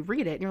down and you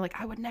read it and you're like,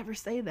 I would never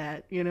say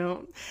that,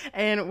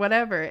 and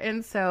whatever.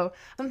 And so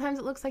sometimes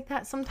it looks like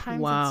that.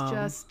 Sometimes it's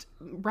just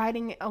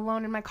riding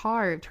alone in my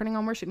car, turning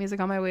on worship music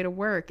on my way to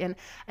work. And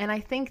I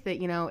think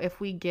that, if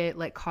we get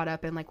like caught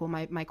up in like, well,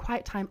 my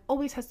quiet time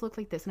always has to look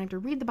like this and I have to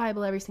read the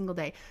Bible every single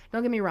day.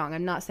 Don't get me wrong.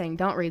 I'm not saying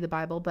don't read the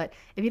Bible, but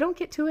if you don't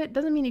get to it,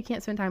 doesn't mean you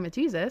can't spend time with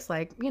Jesus.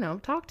 Like,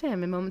 talk to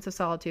him in moments of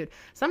solitude.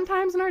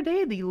 Sometimes in our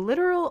day, the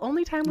literal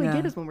only time we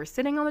get is when we're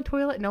sitting on the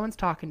toilet, no one's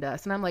talking to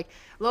us. And I'm like,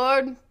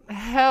 Lord,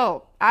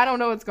 help. I don't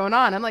know what's going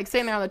on. I'm like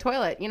sitting there on the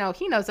toilet,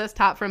 he knows us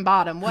top from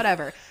bottom,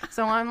 whatever.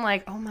 So I'm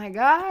like, oh my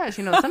gosh,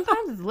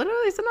 sometimes it's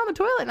literally sitting on the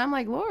toilet and I'm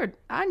like, Lord,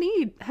 I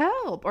need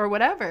help or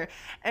whatever.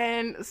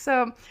 And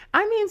so,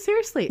 I mean,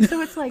 seriously.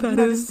 So it's like,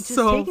 just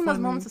so taking those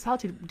moments of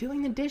solitude,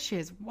 doing the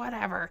dishes,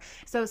 whatever.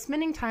 So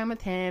spending time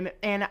with him.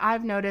 And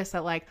I've noticed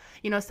that like,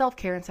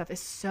 self-care and stuff is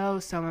so,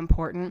 so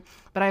important,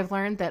 but I've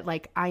learned that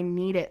like, I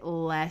need it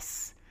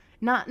less.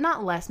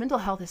 Not less. Mental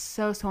health is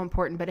so, so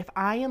important. But if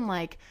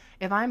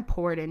I'm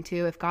poured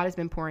into, if God has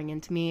been pouring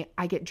into me,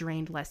 I get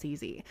drained less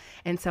easy.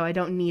 And so I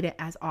don't need it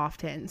as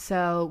often.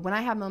 So when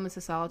I have moments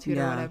of solitude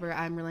or whatever,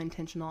 I'm really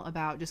intentional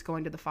about just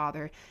going to the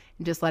Father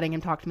and just letting him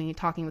talk to me,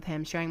 talking with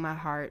him, sharing my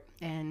heart.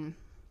 And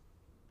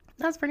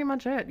that's pretty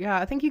much it. Yeah.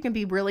 I think you can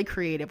be really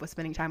creative with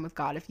spending time with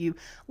God if you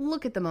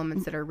look at the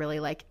moments that are really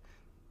like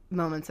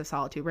moments of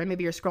solitude, where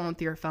maybe you're scrolling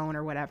through your phone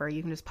or whatever.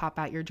 You can just pop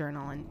out your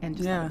journal and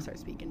just let him start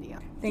speaking to you.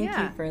 Thank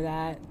you for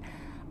that.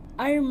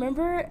 I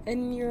remember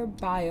in your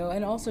bio,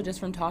 and also just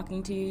from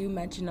talking to you, you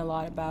mentioned a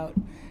lot about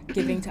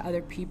giving to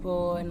other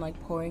people and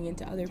like pouring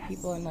into other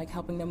people and like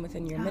helping them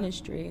within your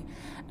ministry.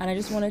 And I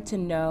just wanted to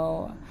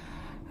know,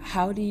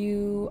 how do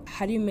you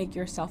make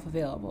yourself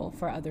available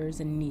for others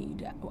in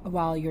need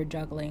while you're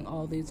juggling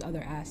all these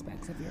other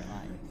aspects of your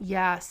life?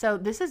 Yeah, so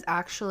this has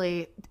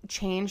actually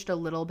changed a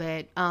little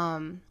bit.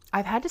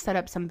 I've had to set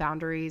up some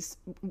boundaries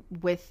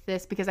with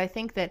this, because I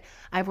think that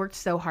I've worked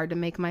so hard to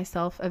make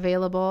myself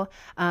available.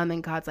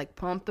 And God's like,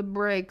 pump the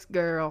brakes,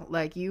 girl.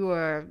 Like you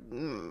are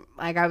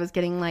like, I was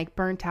getting like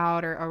burnt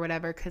out or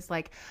whatever. Cause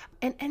like,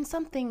 and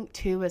something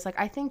too is like,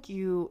 I think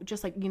you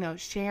just like,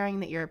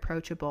 sharing that you're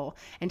approachable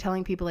and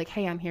telling people like,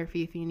 hey, I'm here for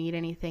you if you need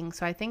anything.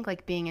 So I think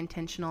like being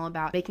intentional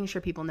about making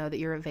sure people know that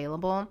you're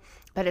available.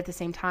 But at the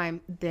same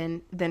time,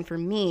 then for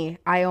me,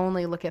 I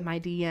only look at my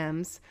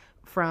DMs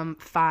from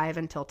 5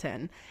 until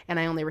 10, and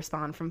I only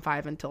respond from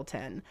 5 until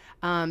 10,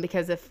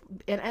 because if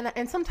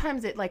and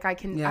sometimes it like I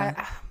can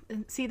I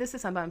see, this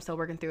is something I'm still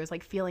working through, is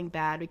like feeling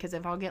bad, because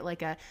if I'll get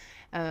like a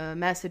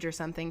message or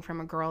something from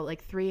a girl at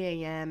like 3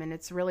 a.m. and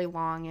it's really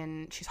long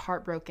and she's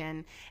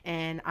heartbroken,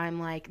 and I'm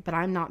like, but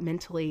I'm not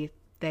mentally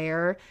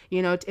there,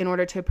 in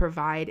order to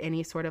provide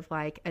any sort of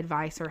like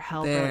advice or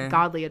help or like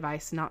godly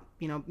advice, not,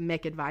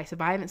 Mick advice.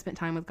 If I haven't spent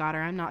time with God,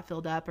 or I'm not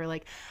filled up, or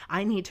like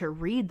I need to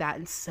read that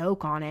and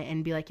soak on it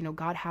and be like,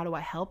 God, how do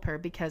I help her?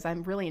 Because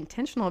I'm really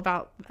intentional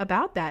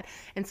about that.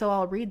 And so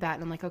I'll read that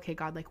and I'm like, okay,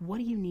 God, like, what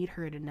do you need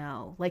her to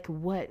know? Like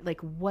what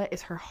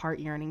is her heart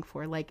yearning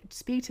for? Like,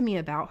 speak to me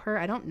about her.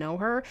 I don't know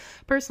her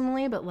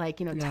personally, but like,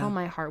 tell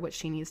my heart what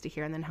she needs to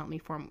hear, and then help me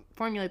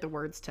formulate the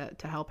words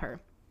to help her.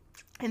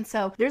 And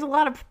so there's a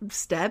lot of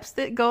steps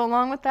that go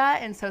along with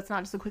that. And so it's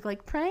not just a quick,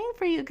 like, praying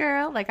for you,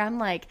 girl. Like, I'm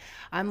like,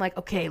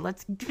 okay,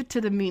 let's get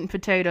to the meat and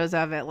potatoes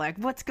of it. Like,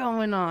 what's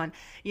going on?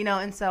 You know?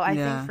 And so I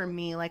think for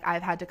me, like,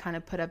 I've had to kind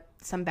of put up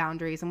some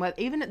boundaries, and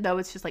even though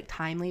it's just like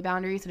timely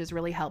boundaries, it has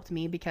really helped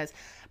me, because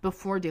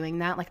before doing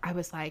that, like, I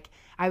was like,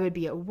 I would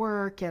be at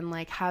work and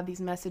like have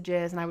these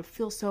messages, and I would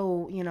feel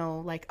so, you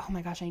know, like, oh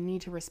my gosh, I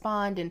need to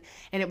respond. And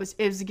it was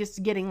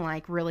just getting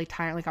like really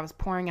tired. Like, I was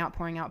pouring out,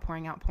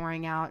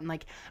 and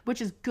like, which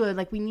is good.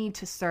 Like, we need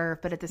to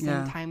serve, but at the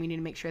same time, we need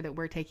to make sure that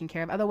we're taken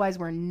care of. Otherwise,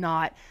 we're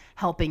not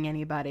helping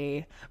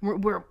anybody.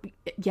 We're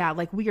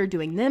like, we are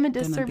doing them a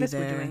disservice.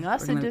 We're doing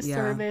us a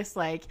disservice.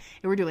 Like,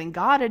 we're doing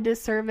God a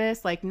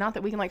disservice. Like, not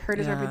that we can like hurt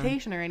his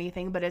reputation or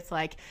anything, but it's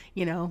like,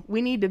 you know,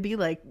 we need to be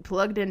like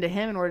plugged into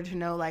him in order to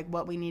know like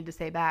what we need to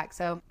say back.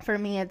 So for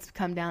me, it's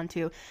come down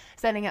to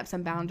setting up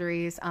some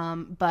boundaries.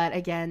 But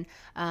again,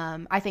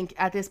 I think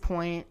at this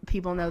point,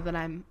 people know that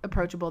I'm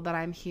approachable, that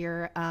I'm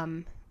here,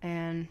 and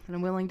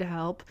I'm willing to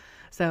help.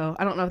 So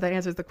I don't know if that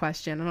answers the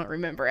question. I don't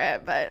remember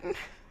it, but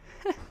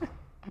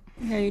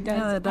Yeah, it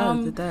does.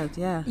 Yeah, it does,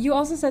 yeah. You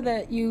also said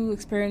that you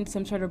experienced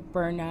some sort of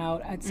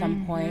burnout at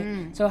some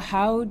point. So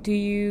how do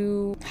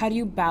you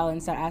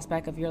balance that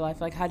aspect of your life?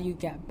 Like, how do you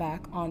get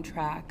back on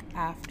track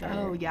after?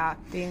 Oh, yeah.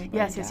 Being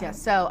Yes. burned out?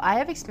 So I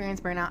have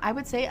experienced burnout. I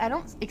would say I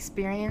don't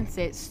experience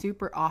it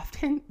super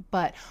often,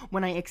 but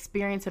when I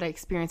experience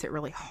it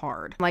really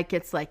hard. Like,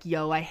 it's like,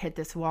 yo, I hit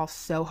this wall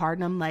so hard,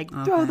 and I'm like,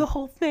 throw the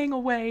whole thing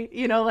away.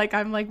 You know, like,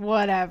 I'm like,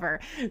 whatever.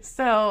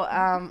 So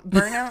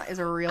burnout is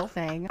a real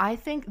thing. I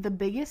think the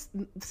biggest,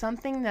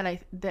 something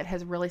that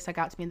has really stuck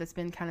out to me, that's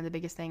been kind of the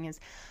biggest thing, is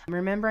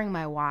remembering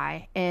my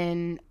why.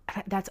 And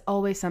that's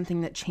always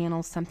something that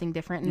channels something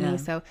different in me.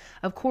 So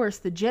of course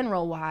the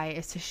general why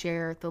is to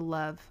share the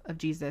love of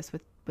Jesus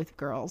with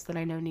girls that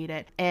I know need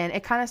it. And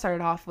it kind of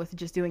started off with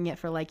just doing it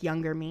for like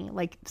younger me.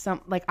 Like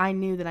I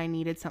knew that I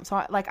needed some. So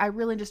I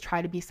really just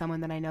try to be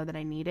someone that I know that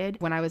I needed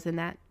when I was in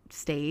that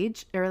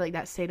stage, or like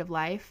that state of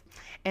life.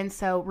 And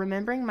so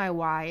remembering my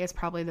why is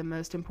probably the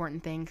most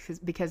important thing,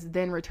 because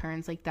then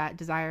returns like that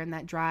desire and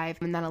that drive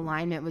and that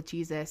alignment with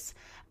Jesus.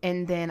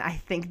 And then I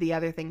think the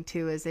other thing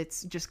too is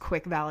it's just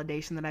quick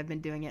validation that I've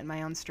been doing it in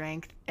my own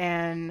strength.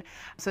 And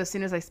so as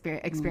soon as I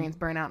experience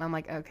burnout, I'm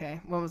like, okay,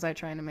 what was I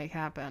trying to make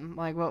happen?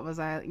 Like, what was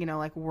I, you know,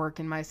 like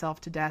working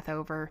myself to death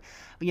over,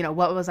 you know,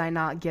 what was I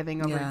not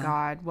giving over to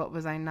God? What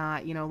was I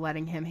not, you know,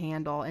 letting him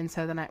handle? And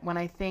so then when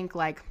I think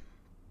like,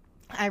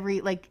 I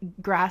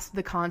grasp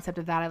the concept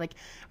of that, I like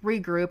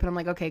regroup, and I'm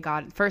like, okay,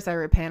 God, first I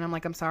repent. I'm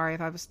like, I'm sorry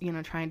if I was, you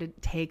know, trying to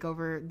take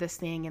over this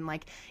thing and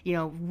like, you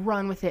know,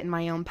 run with it in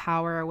my own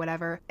power or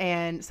whatever.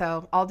 And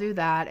so I'll do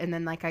that. And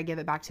then like I give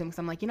it back to him, because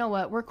I'm like, you know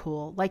what, we're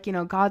cool. Like, you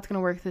know, God's going to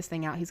work this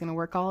thing out. He's going to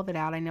work all of it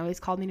out. I know he's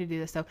called me to do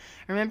this. So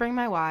remembering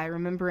my why,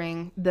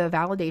 remembering the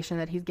validation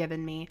that he's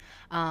given me,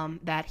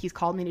 that he's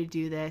called me to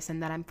do this,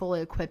 and that I'm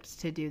fully equipped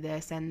to do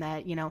this. And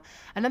that, you know,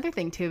 another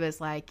thing too is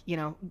like, you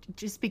know,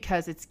 just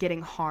because it's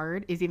getting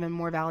hard is even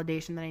more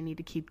validation that I need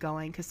to keep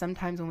going, because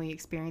sometimes when we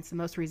experience the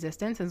most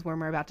resistance is when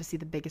we're about to see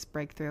the biggest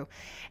breakthrough.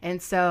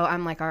 And so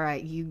I'm like, all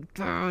right, you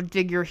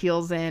dig your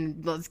heels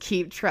in, let's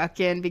keep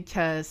trucking,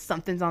 because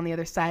something's on the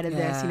other side of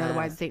this, you know,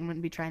 otherwise Satan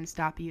wouldn't be trying to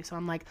stop you. So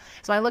I'm like,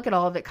 so I look at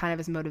all of it kind of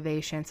as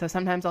motivation. So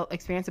sometimes I'll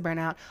experience a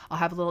burnout, I'll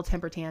have a little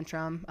temper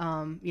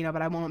tantrum, you know,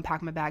 but I won't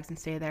pack my bags and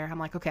stay there. I'm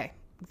like, okay,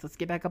 let's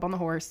get back up on the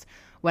horse,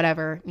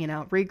 whatever, you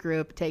know,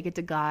 regroup, take it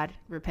to God,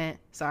 repent,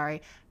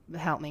 sorry,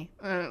 help me,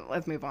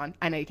 let's move on.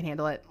 I know you can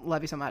handle it.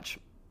 Love you so much.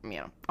 You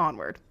know,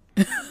 onward.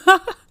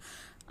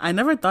 I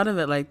never thought of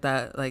it like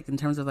that, like in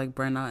terms of like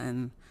burnout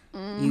and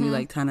you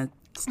like kind of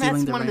stealing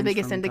That's the one of the reins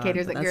biggest from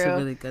indicators God. that, That's girl, a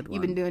really good one.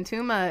 you've been doing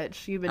too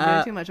much. You've been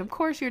doing too much. Of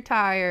course you're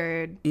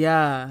tired.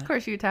 Yeah. Of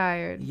course you're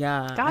tired.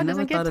 Yeah. God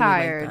doesn't get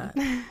tired.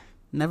 Like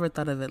never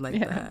thought of it like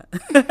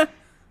that.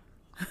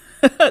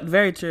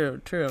 Very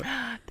true. Thank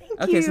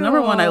Okay, you. so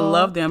number one, I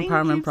love the Thank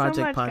Empowerment you so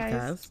Project much, podcast.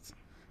 guys.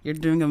 You're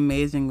doing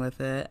amazing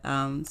with it.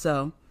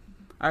 So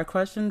our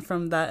question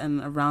from that and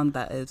around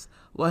that is,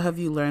 what have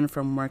you learned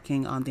from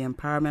working on the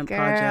Empowerment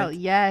Project?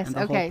 Yes. And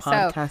the Okay. whole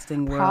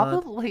podcasting So world?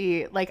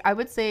 probably, like, I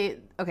would say,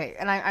 okay,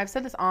 and I've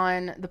said this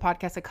on the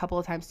podcast a couple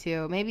of times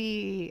too.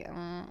 Maybe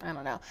I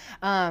don't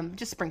know,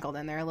 just sprinkled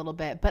in there a little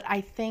bit. But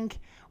I think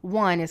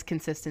one is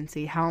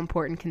consistency. How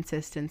important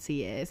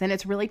consistency is, and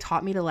it's really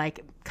taught me to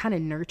like kind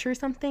of nurture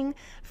something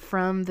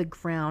from the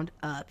ground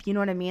up. You know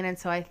what I mean? And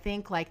so I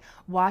think like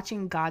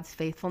watching God's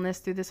faithfulness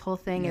through this whole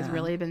thing has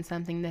really been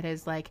something that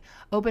has like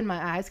opened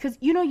my eyes, because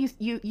you know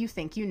you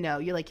think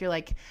you're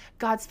like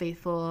God's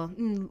faithful,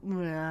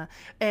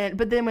 and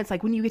but then it's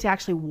like when you get to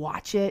actually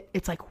watch it,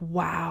 it's like,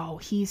 wow,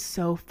 he's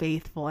so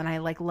faithful, and I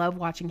like love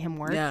watching him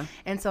work.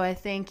 And so I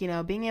think, you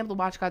know, being able to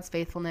watch God's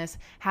faithfulness,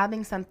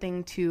 having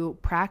something to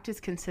practice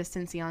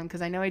consistency on,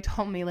 because I know he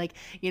told me like,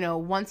 you know,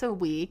 once a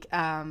week,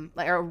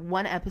 like, or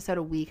one episode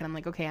a week, and I'm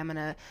like, okay, I'm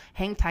gonna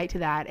hang tight to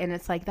that. And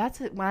it's like,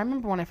 that's it. When I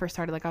remember when I first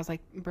started, like I was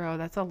like, bro,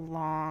 that's a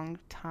long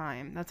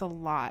time, that's a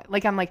lot.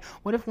 Like I'm like,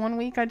 what if one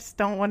week I just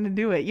don't want to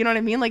do it? You know what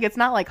I mean? Like it's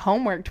not like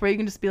homework to where you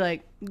can just be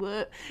like,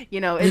 what?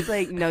 It's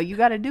like, no, you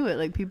got to do it.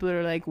 Like, people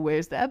are like,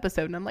 where's the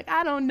episode? And I'm like,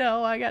 I don't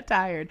know, I got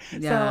tired.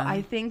 So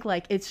I think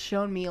like it's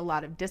shown me a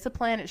lot of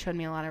discipline, it showed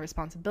me a lot of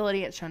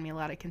responsibility, it showed me a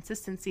lot of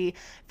consistency,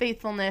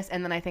 faithfulness,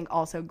 and then I think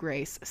also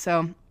grace.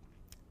 So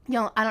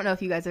I don't know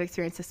if you guys have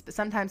experienced this, but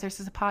sometimes there's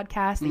just a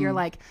podcast that you're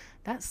like,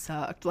 that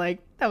sucked. Like,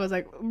 that was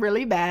like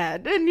really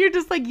bad. And you're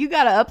just like, you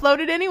got to upload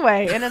it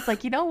anyway. And it's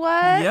like, you know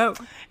what? Yep.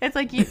 It's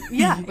like,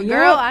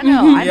 girl, I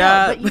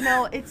know.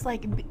 But, it's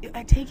like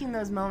taking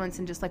those moments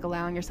and just like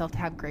allowing yourself to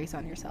have grace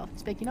on yourself.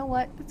 Just like, you know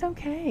what? It's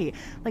okay.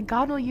 Like,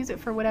 God will use it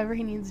for whatever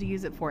he needs to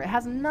use it for. It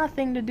has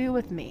nothing to do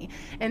with me.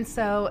 And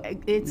so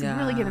it's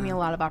really given me a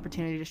lot of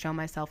opportunity to show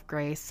myself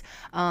grace.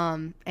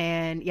 And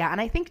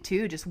I think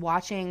too, just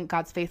watching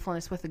God's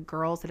faithfulness with the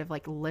girls that have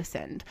like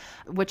listened,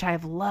 which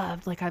I've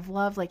loved. Like, I've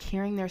loved like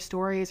hearing their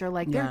stories, or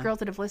like there are girls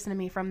that have listened to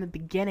me from the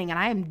beginning and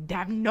I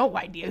have no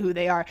idea who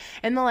they are,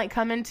 and they'll like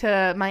come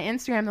into my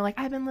Instagram, they're like,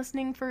 I've been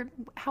listening for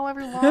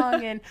however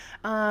long, and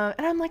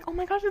I'm like, oh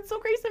my gosh, it's so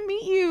great to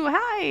meet you,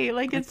 hi.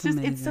 Like, it's just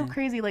amazing. It's so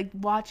crazy, like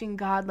watching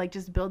God like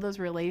just build those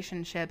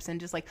relationships and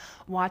just like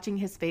watching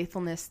his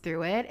faithfulness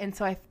through it. And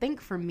so I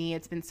think for me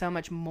it's been so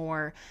much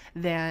more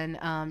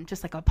than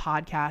just like a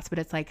podcast, but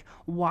it's like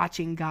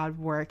watching God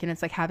work, and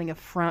it's like having a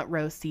front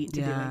row seat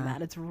to doing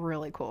that. It's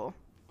really cool.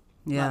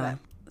 Love it.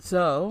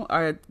 So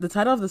the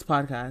title of this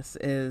podcast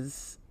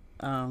is,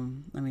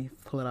 let me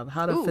pull it up,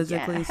 How to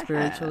Physically,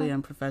 Spiritually,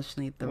 and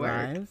Professionally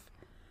Thrive.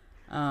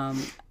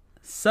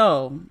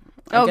 So,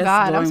 I guess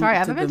God, I'm sorry, I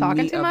haven't been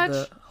talking too much.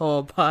 The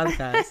whole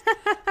podcast.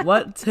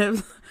 What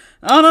tips?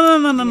 Oh,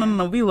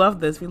 no. We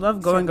love this. We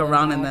love going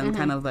around and then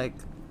kind of like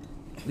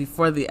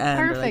before the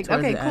end. Perfect. Or like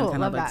towards the end, kind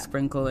love of like that.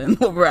 sprinkle in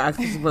what we're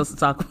actually supposed to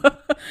talk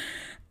about.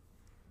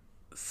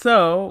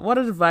 So, what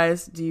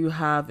advice do you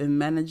have in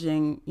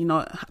managing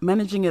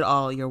it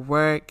all, your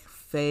work,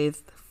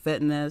 faith,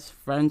 fitness,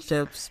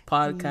 friendships,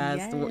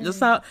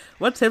 podcasts?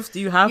 What tips do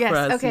you have for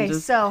us? Okay, in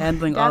just so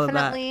handling all of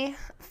that? definitely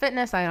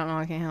fitness. I don't know.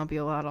 I can't help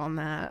you a lot on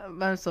that.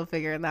 I'm still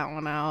figuring that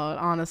one out.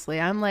 Honestly,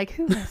 I'm like,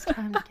 who has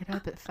time to get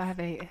up at 5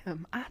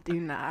 a.m.? I do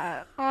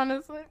not.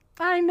 Honestly,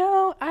 I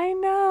know.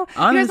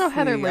 Honestly, you guys know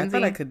Heather Lindsay? I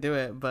thought I could do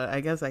it, but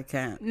I guess I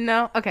can't.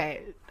 No.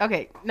 Okay.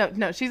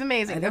 No. She's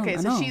amazing.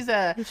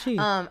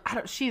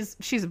 She's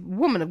she's a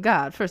woman of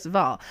God, first of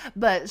all.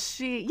 But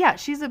she's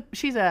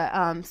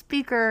a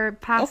speaker,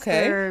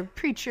 pastor,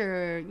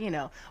 preacher.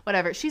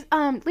 Whatever. She's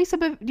Lisa.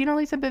 Do you know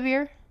Lisa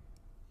Bevere?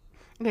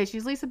 Okay,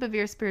 she's Lisa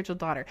Bevere's spiritual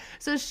daughter.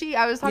 So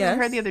I was talking to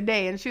her the other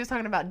day, and she was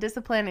talking about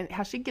discipline and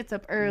how she gets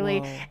up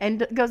early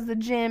and goes to the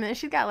gym, and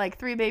she's got like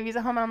 3 babies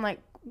at home. And I'm like,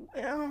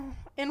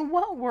 in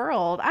what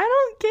world? I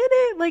don't get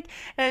it. Like,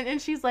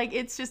 and she's like,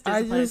 it's just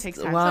discipline. It takes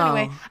time. So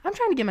anyway, I'm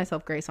trying to give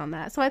myself grace on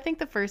that. So I think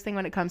the first thing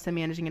when it comes to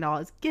managing it all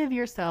is give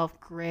yourself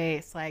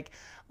grace. Like,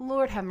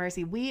 Lord have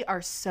mercy. We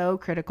are so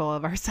critical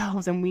of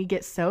ourselves, and we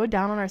get so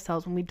down on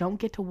ourselves when we don't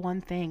get to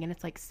one thing. And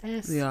it's like,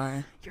 sis,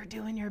 you're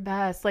doing your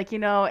best. Like,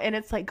 and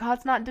it's like,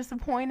 God's not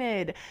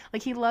disappointed.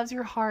 Like, he loves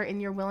your heart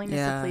and your willingness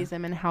to please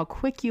him and how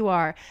quick you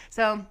are.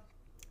 So,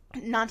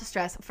 not to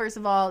stress. First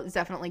of all, it's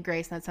definitely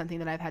grace. And that's something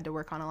that I've had to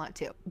work on a lot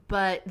too.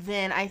 But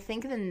then I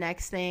think the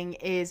next thing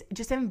is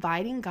just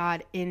inviting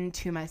God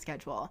into my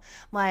schedule.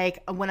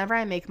 Like, whenever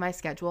I make my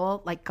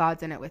schedule, like,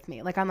 God's in it with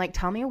me. Like, I'm like,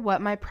 tell me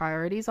what my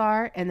priorities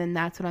are, and then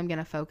that's what I'm going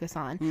to focus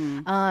on.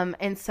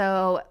 And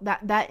so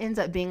that ends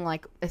up being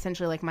like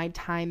essentially like my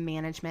time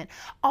management.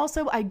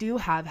 Also, I do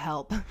have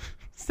help.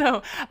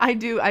 So I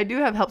do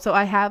have help. So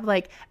I have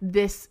like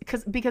this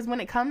because when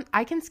it comes,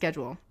 I can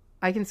schedule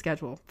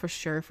for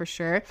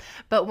sure.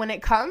 But when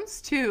it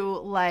comes to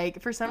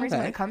like, for some reason,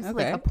 when it comes to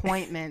like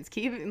appointments,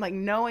 keeping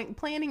like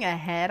planning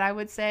ahead, I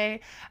would say,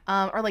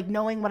 or like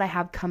knowing what I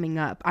have coming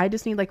up, I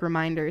just need like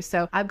reminders.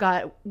 So I've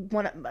got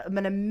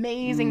an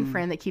amazing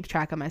friend that keeps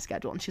track of my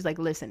schedule, and she's like,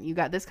 listen, you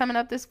got this coming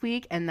up this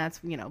week, and that's,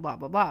 blah,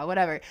 blah, blah,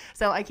 whatever.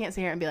 So I can't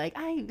sit here and be like,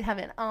 I have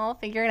it all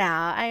figured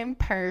out, I am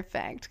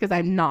perfect, because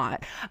I'm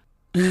not.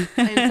 And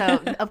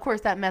so of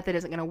course that method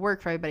isn't going to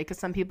work for everybody, because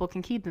some people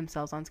can keep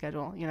themselves on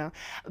schedule,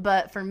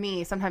 but for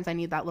me, sometimes I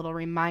need that little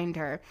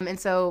reminder. And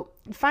so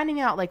finding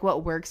out like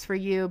what works for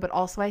you, but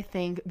also I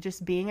think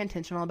just being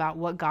intentional about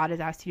what God has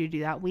asked you to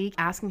do that week,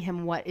 asking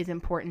him what is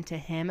important to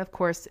him. Of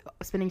course,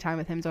 spending time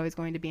with him is always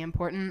going to be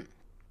important.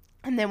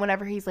 And then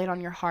whatever he's laid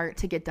on your heart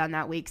to get done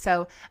that week.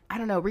 So I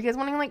don't know, were you guys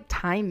wanting like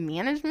time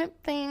management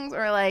things,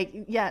 or like,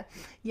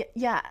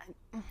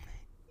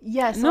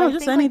 Yes. So no, I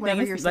just think,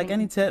 anything. Like, like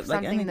any tip,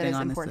 like anything. That is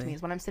honestly important to me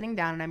is when I'm sitting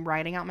down and I'm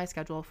writing out my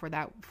schedule for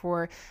that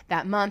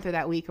month or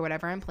that week or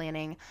whatever I'm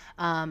planning.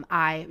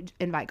 I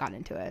invite God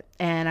into it,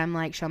 and I'm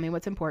like, show me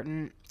what's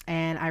important,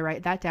 and I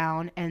write that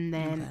down, and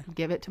then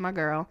give it to my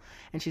girl,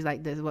 and she's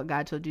like, this is what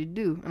God told you to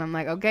do, and I'm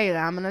like, okay,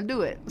 then I'm gonna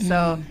do it.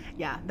 So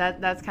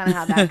that's kind of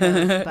how that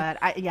goes. But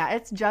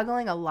it's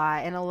juggling a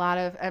lot, and a lot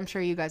of, I'm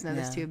sure you guys know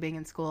this too, being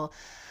in school.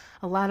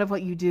 A lot of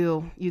what you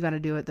do, you got to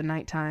do at the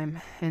nighttime.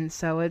 And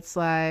so it's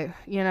like,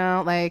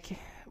 like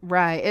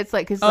Right. It's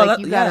like, cause like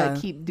you gotta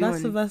keep doing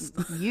that's the best.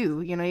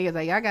 you know, you're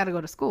like, I gotta go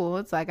to school.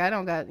 It's like, I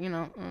don't got, you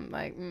know,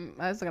 I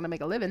just gotta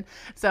make a living.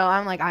 So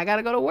I'm like, I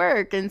gotta go to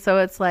work. And so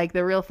it's like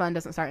the real fun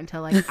doesn't start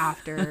until like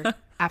after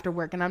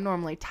work. And I'm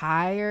normally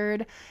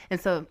tired.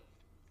 And so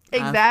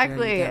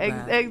exactly.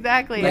 Like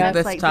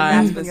that's like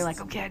that's when you're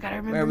like, okay, I gotta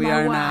remember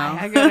my why. Now.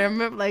 I gotta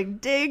remember,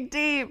 like, dig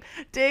deep,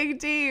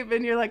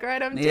 and you're like, all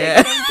right, I'm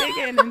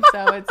digging. And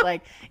so it's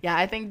like, yeah,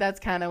 I think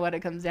that's kind of what it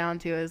comes down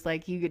to, is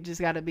like you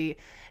just got to be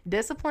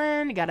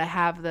disciplined. You got to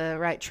have the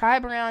right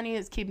tribe around you.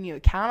 It's keeping you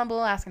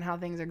accountable, asking how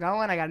things are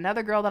going. I got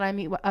another girl that I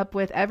meet up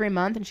with every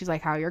month, and she's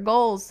like, how are your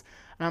goals?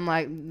 And I'm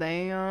like,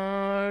 they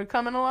are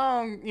coming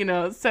along, you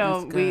know.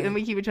 So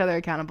we keep each other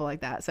accountable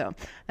like that. So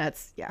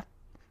that's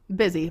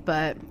busy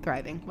but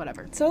thriving,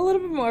 whatever. So a little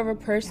bit more of a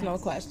personal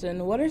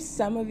question. What are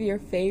some of your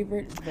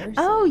favorite verses?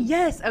 Oh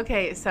yes.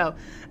 Okay, so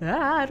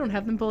I don't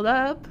have them pulled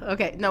up.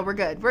 Okay, no, we're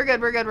good.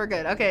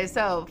 Okay,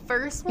 so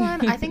first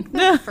one, I think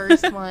the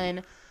first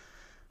one,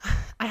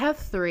 I have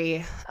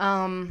 3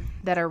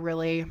 that are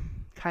really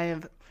kind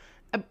of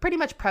pretty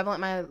much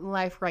prevalent in my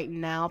life right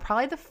now.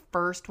 Probably the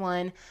first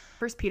one,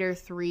 1 Peter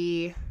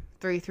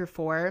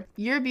 3:3-4.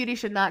 Your beauty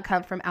should not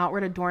come from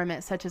outward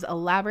adornment, such as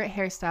elaborate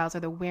hairstyles or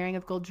the wearing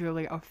of gold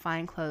jewelry or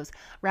fine clothes.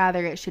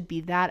 Rather, it should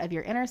be that of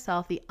your inner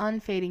self, the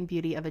unfading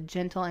beauty of a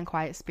gentle and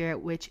quiet spirit,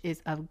 which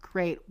is of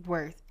great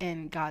worth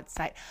in God's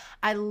sight.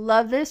 I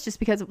love this just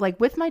because, like,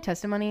 with my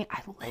testimony,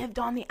 I lived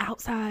on the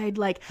outside.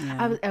 Like,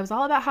 it was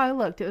all about how I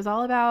looked. It was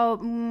all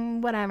about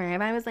whatever.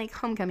 If I was like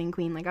homecoming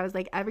queen, like I was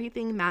like,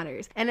 everything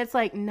matters. And it's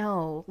like,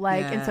 no,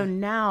 like, and so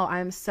now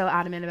I'm so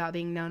adamant about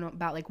being known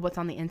about like what's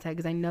on the inside,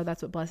 because I know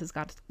that's what blesses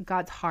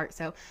God's heart.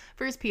 So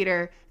 1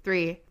 Peter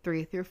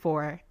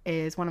 3:3-4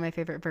 is one of my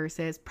favorite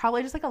verses,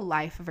 probably just like a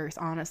life verse,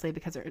 honestly,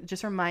 because it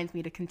just reminds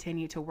me to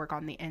continue to work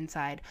on the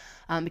inside,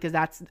 because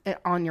that's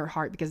on your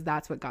heart, because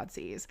that's what God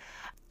sees.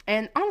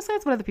 And honestly,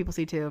 that's what other people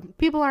see too.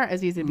 People aren't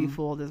as easy to be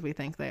fooled as we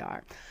think they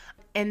are.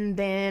 And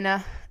then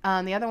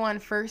the other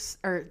one,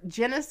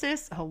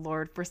 Genesis. Oh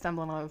Lord, we're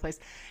stumbling all over the place.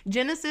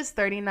 Genesis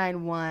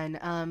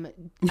 39:1.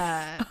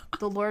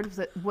 The Lord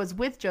was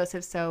with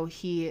Joseph, so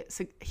he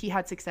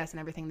had success in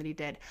everything that he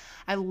did.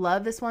 I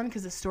love this one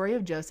because the story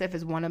of Joseph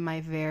is one of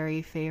my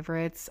very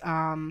favorites.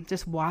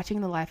 Just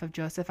watching the life of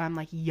Joseph, I'm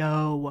like,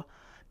 yo,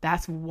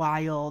 that's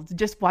wild.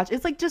 Just watch.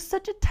 It's like just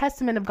such a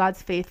testament of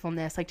God's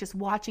faithfulness. Like just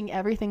watching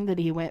everything that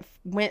he went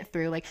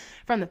through, like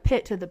from the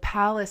pit to the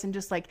palace, and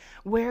just like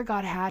where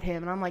God had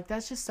him. And I'm like,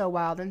 that's just so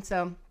wild. And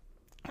so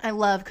I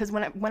love, because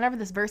whenever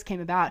this verse came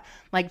about,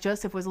 like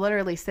Joseph was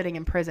literally sitting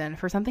in prison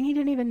for something he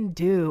didn't even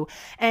do.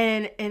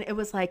 And it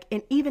was like,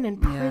 and even in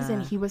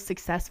prison, he was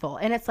successful.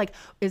 And it's like,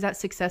 is that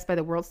success by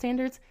the world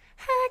standards?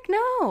 Heck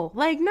no.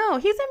 Like, no,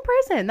 he's in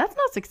prison. That's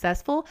not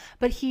successful.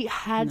 But he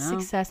had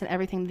success in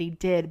everything that he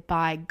did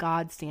by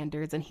God's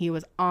standards. And he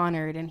was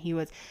honored, and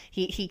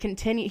he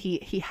continued,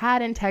 he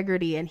had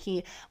integrity, and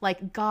he,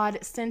 like, God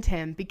sent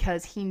him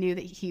because he knew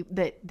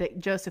that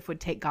Joseph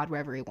would take God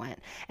wherever he went.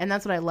 And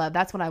that's what I love.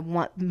 That's what I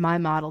want my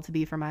model to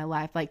be for my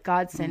life. Like,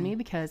 God, send me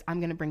because I'm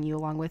going to bring you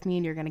along with me,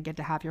 and you're going to get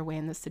to have your way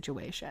in this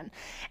situation.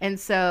 And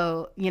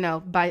so, you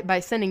know, by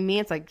sending me,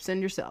 it's like,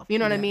 send yourself, you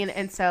know what I mean?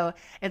 And so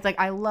it's like,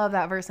 I love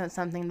that verse. And it's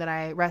something that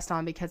I rest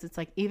on, because it's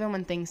like, even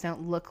when things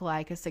don't look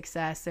like a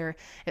success or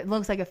it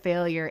looks like a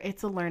failure,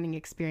 it's a learning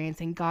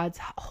experience, and God's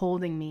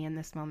holding me in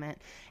this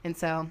moment. And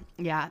so,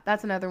 yeah,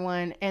 that's another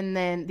one. And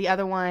then the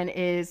other one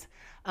is,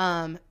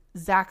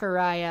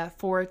 Zechariah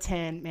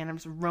 4:10. Man, I'm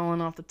just rolling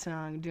off the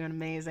tongue, doing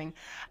amazing.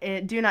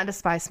 Do not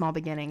despise small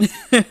beginnings.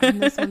 And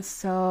this one's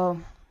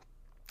so,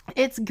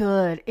 it's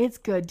good.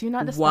 Do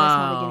not despise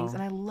small beginnings.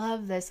 And I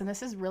love this. And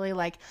this is really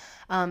like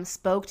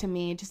spoke to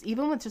me, just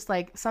even with just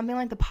like something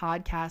like the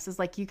podcast, is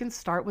like, you can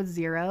start with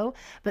 0,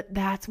 but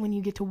that's when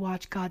you get to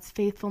watch God's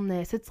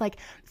faithfulness. It's like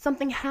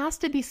something has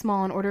to be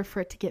small in order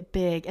for it to get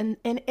big. And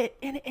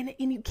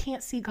you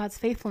can't see God's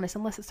faithfulness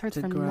unless it starts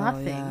from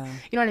nothing. Yeah.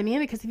 You know what I mean?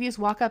 Because if you just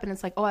walk up and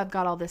it's like, oh, I've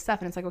got all this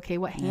stuff, and it's like, okay,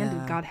 what hand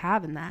did God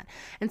have in that?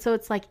 And so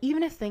it's like,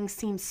 even if things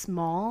seem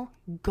small,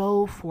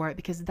 go for it,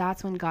 because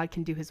that's when God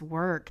can do his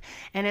work.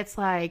 And it's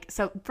like,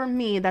 so for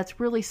me, that's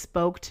really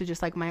spoke to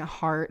just like my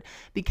heart,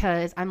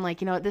 because I'm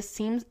like, you know, this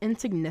seems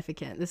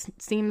insignificant. This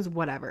seems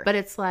whatever, but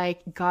it's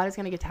like, God is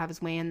going to get to have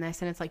his way in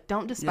this. And it's like,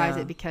 don't despise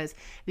it, because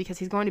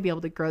he's going to be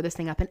able to grow this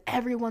thing up. And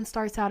everyone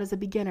starts out as a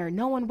beginner.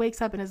 No one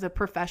wakes up and is a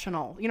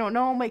professional. You know,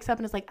 no one wakes up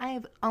and is like,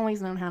 I've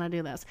always known how to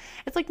do this.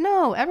 It's like,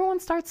 no,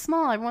 everyone starts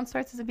small. Everyone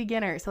starts as a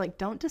beginner. So like,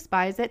 don't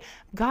despise it.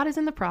 God is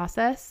in the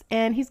process,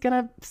 and he's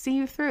going to see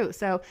you through.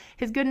 So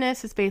his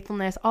goodness, his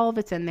faithfulness, all of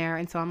it's in there.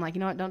 And so I'm like, you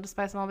know what? Don't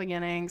despise small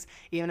beginnings.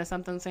 Even if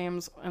something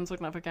seems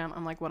insignificant,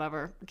 I'm like,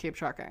 whatever, keep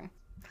trucking.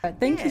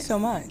 Thank you so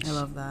much. I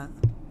love that.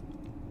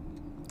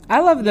 I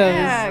love those.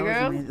 Yeah,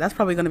 girl. That's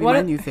probably going to be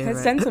my new favorite. It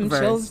sent some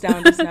chills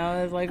down just now.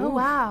 I was like, oh,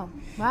 wow,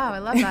 I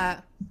love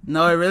that.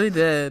 No, it really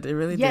did. It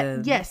really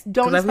did. Yes,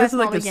 don't despise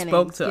small beginnings. It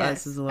spoke to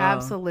us as well.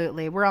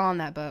 Absolutely. We're all on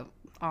that boat.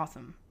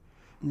 Awesome.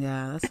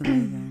 Yeah, that's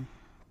amazing.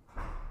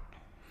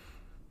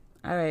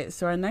 All right.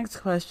 So our next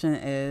question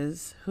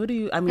is, who do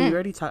you? I mean, you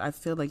already talked. I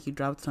feel like you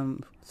dropped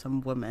some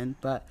women,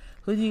 but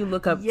who do you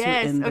look up to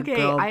in the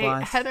girl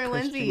boss Heather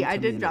Christian Lindsay. I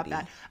did drop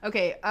community? that.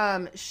 Okay.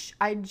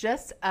 I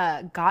just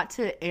got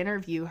to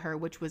interview her,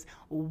 which was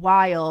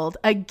wild.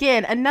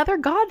 Again, another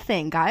God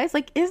thing, guys.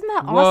 Like, isn't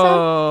that awesome?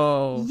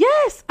 Whoa.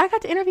 Yes, I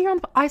got to interview her on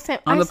the podcast.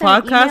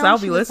 an email, I'll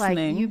be she was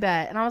listening. Like, you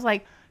bet. And I was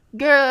like,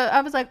 girl.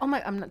 I was like, oh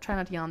my. I'm not trying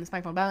not to yell on this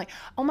microphone, but I'm like,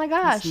 oh my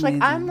gosh. Like,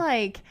 I'm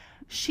like.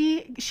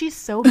 She's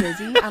so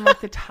busy. I'm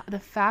like the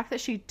fact that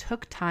she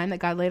took time, that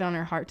God laid on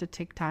her heart to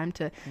take time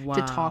to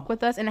talk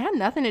with us, and it had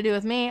nothing to do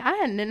with me. I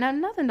didn't have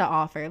nothing to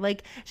offer.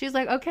 Like, she's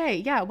like, okay,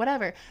 yeah,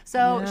 whatever.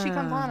 So she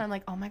comes on. I'm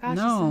like, oh my gosh,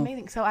 this is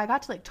amazing. So I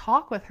got to like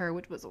talk with her,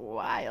 which was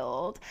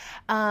wild,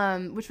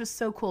 which was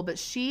so cool. But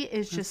she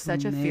is just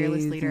such a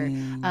fearless leader.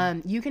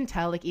 You can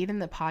tell, like, even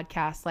the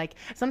podcast, like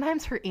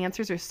sometimes her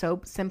answers are so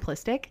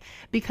simplistic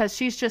because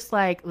she's just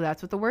like, well,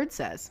 that's what the word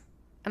says,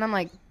 and I'm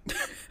like.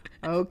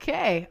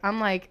 Okay. I'm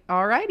like,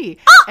 alrighty.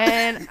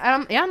 And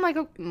I'm like,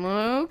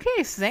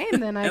 okay, same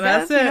then, I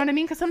guess. You know what I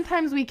mean? Because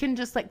sometimes we can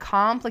just like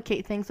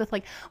complicate things with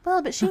like,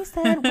 well, but she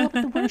said, well,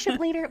 but the worship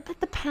leader, but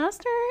the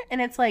pastor.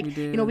 And it's like,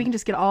 you know, we can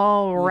just get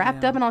all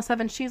wrapped up and all stuff.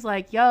 And she's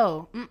like,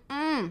 yo,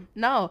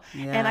 no.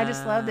 Yeah. And I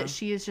just love that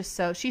she is just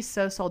she's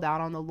so sold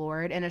out on the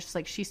Lord. And it's just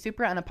like, she's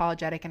super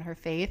unapologetic in her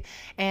faith.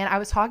 And I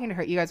was talking to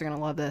her. You guys are going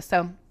to love this.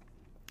 So.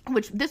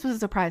 Which this was a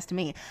surprise to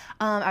me.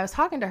 I was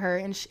talking to her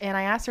and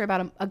I asked her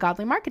about a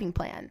godly marketing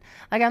plan.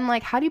 Like, I'm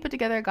like, how do you put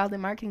together a godly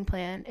marketing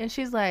plan? And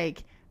she's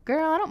like,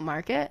 girl, I don't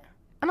market.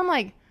 And I'm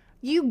like,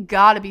 you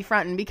gotta be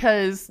fronting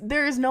because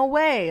there's no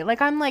way.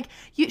 Like, I'm like,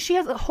 she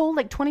has a whole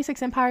like 26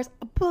 empires,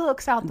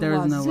 books out the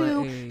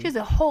wazoo. She has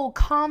a whole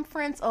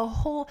conference,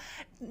 all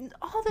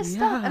this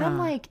stuff. And I'm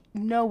like,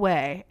 no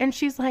way. And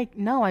she's like,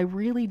 no, I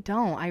really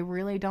don't.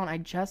 I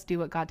just do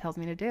what God tells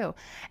me to do.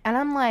 And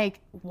I'm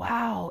like,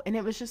 wow. And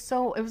it was just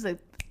it was a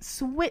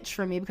switch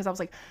for me because I was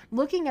like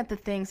looking at the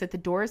things, at the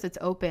doors that's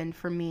opened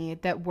for me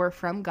that were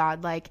from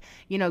God, like,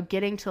 you know,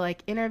 getting to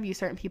like interview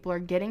certain people or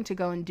getting to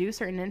go and do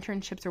certain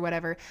internships or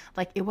whatever.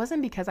 Like, it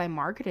wasn't because I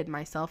marketed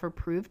myself or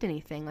proved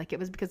anything. Like, it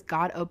was because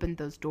God opened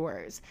those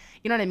doors.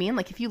 You know what I mean?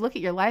 Like, if you look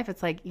at your life,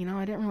 it's like, you know,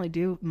 I didn't really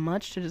do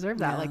much to deserve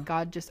that. Like,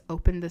 God just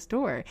opened this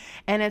door.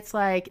 And it's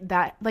like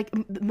that, like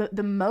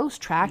the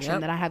most traction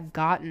that I have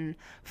gotten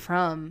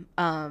from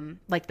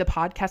like the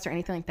podcast or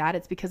anything like that,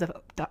 it's because of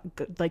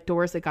like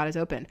doors that God has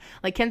opened.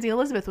 Like, Kenzie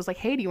Elizabeth was like,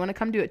 hey, do you want to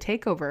come do a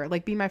takeover?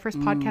 Like, be my first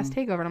podcast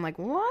takeover. And I'm like,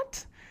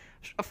 what?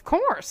 Of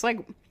course.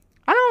 Like,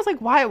 I was like,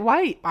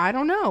 why? I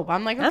don't know.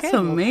 I'm like, okay, that's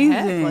amazing.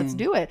 Well, heck, let's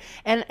do it.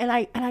 And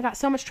I got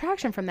so much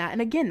traction from that.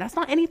 And again, that's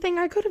not anything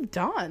I could have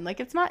done. Like,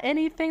 it's not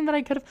anything that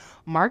I could have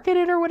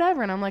marketed or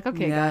whatever. And I'm like,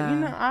 okay, God, you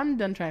know, I'm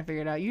done trying to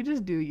figure it out. You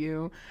just do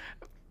you.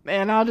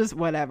 And I'll just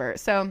whatever.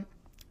 So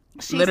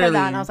she said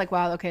that, and I was like,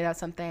 wow, okay, that's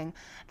something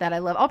that I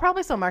love. I'll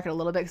probably still market a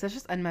little bit because it's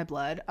just in my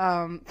blood.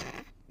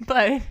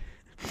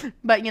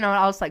 But you know,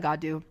 I'll just let God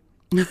do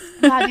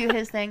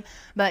his thing.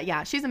 But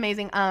yeah, she's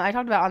amazing. I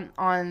talked about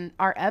on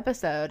our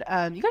episode.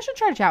 You guys should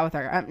try to chat with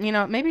her. You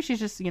know, maybe she's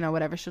just, you know,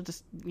 whatever. She'll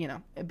just, you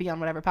know, be on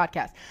whatever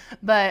podcast.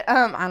 But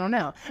I don't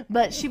know.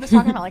 But she was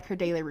talking about like her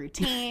daily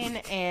routine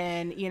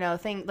and, you know,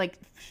 like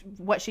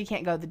what she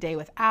can't go the day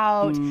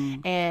without,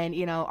 and,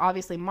 you know,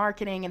 obviously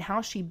marketing and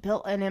how she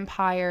built an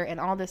empire and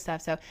all this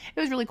stuff. So it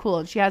was really cool.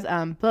 And she has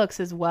books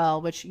as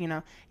well, which, you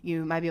know,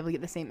 you might be able to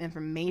get the same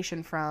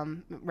information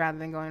from rather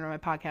than going on my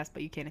podcast,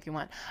 but you can if you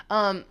want.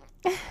 I'm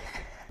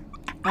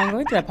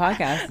going to that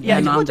podcast. Yeah,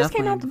 no, it just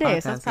came out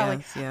today, so that's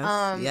probably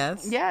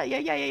yes.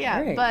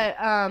 Yeah. Right.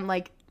 But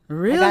like,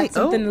 really, I got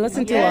something to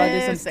listen to while I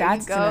do some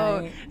stats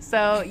tonight.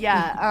 So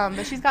yeah,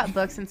 but she's got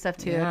books and stuff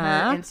too.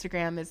 Her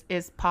Instagram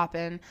is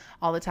popping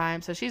all the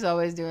time, so she's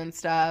always doing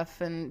stuff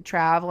and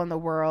traveling the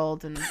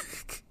world and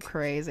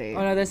crazy.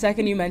 Oh no, the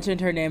second you mentioned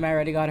her name, I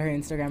already got her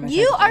Instagram.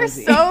 You are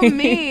so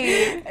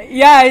mean.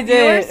 Yeah, I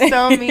did. You are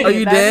so mean. Oh,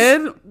 you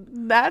did?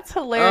 That's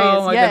hilarious.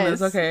 Oh my yes.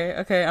 goodness.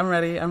 Okay, I'm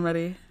ready.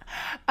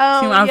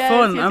 Oh, see, my yes,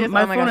 phone. yes, yes.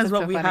 My oh my phone gosh, is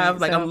what so we funny. have.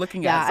 Like, so, I'm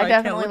looking yeah, at. So I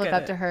definitely look look at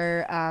up to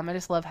her. I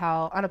just love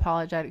how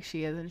unapologetic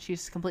she is, and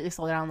she's completely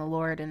sold out on the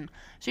Lord. And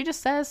she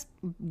just says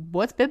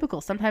what's biblical.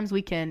 Sometimes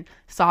we can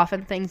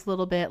soften things a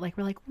little bit, like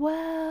we're like,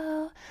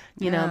 well,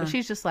 you know. But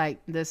she's just like,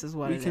 this is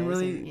what it is.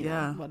 Really, and, you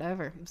know,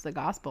 whatever. It's the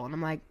gospel, and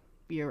I'm like,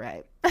 you're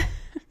right.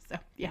 So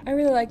yeah, I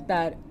really like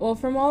that. Well,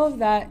 from all of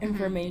that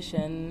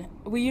information,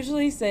 we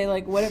usually say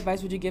like, what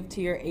advice would you give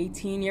to your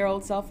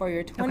 18-year-old self or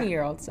your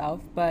 20-year-old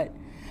self? But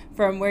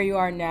from where you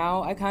are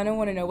now, I kind of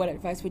want to know what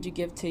advice would you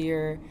give to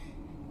your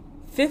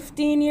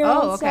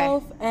 15-year-old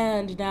self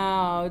and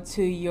now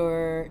to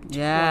your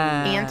 20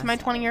 and to my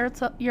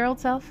 20-year-old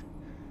self.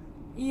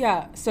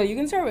 Yeah, so you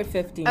can start with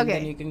 15,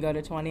 then you can go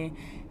to 20.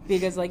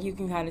 Because, like, you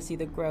can kind of see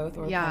the growth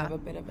or kind of a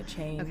bit of a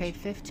change. Okay,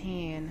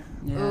 15.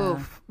 Yeah.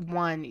 Oof.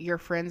 1, your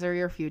friends are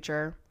your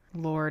future.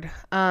 Lord.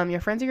 Your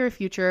friends are your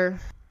future.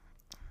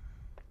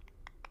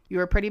 You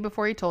were pretty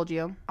before he told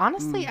you.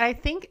 Honestly, I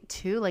think,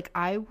 too, like,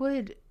 I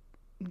would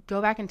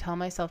go back and tell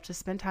myself to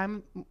spend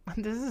time.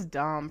 This is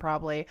dumb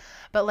probably,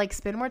 but like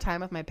spend more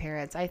time with my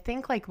parents. I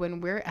think like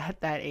when we're at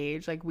that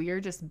age, like we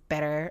are just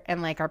better,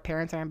 and like our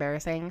parents are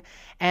embarrassing,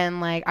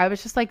 and like I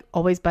was just like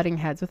always butting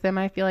heads with them,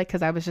 I feel like,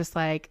 because I was just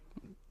like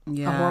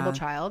a horrible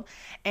child.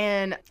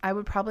 And I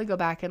would probably go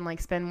back and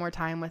like spend more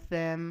time with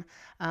them,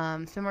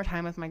 spend more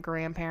time with my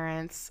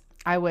grandparents.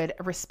 I would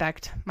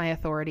respect my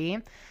authority,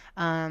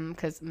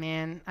 because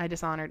man, I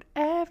dishonored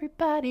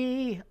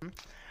everybody.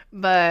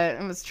 But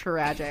it was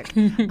tragic.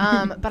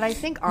 But I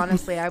think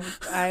honestly,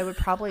 I would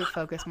probably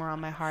focus more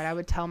on my heart. I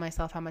would tell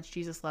myself how much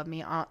Jesus loved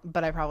me,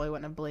 but I probably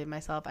wouldn't have believed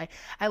myself.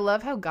 I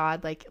love how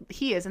God, like,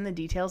 he is in the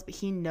details, but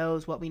he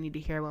knows what we need to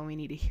hear when we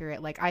need to hear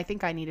it. Like, I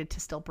think I needed to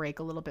still break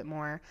a little bit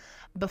more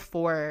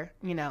before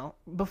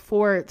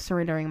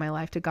surrendering my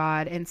life to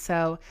God. And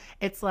so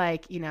it's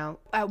like,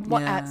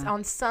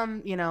 on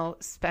some,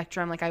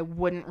 spectrum, like I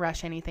wouldn't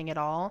rush anything at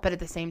all. But at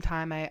the same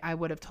time, I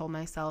would have told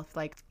myself,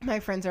 like, my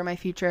friends are my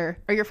future,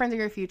 or your friends are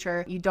your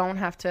future. You don't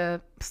have to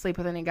sleep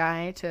with any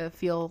guy to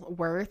feel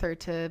worth or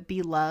to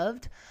be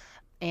loved.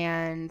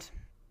 And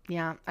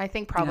yeah, I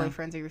think probably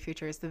friends are your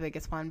future is the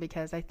biggest one,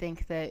 because I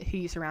think that who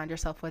you surround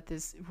yourself with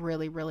is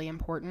really, really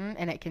important,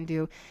 and it can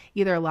do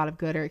either a lot of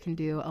good or it can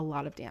do a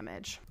lot of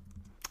damage.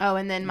 Oh,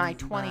 and then my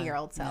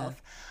 20-year-old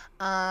self.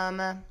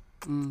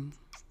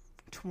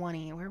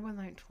 20. Where was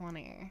I?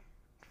 20.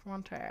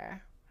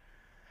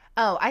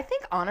 Oh, I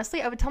think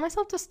honestly, I would tell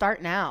myself to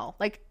start now.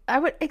 Like, I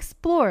would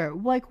explore,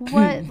 like,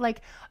 what,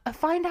 like,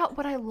 find out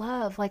what I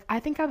love. Like,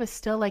 I think I was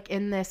still like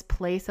in this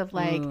place of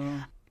like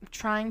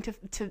trying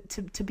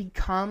to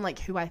become like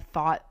who I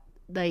thought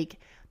like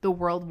the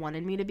world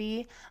wanted me to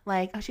be.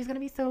 Like, oh, she's gonna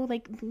be so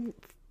like,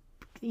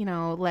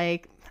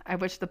 like, I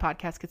wish the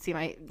podcast could see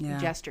my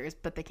gestures,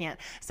 but they can't.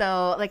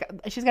 So like,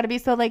 she's got to be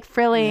so like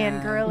frilly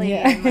and girly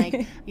and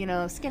like,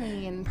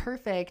 skinny and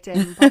perfect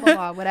and blah, blah,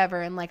 blah,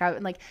 whatever. And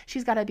like,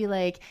 she's got to be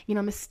like,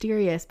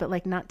 mysterious, but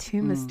like not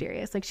too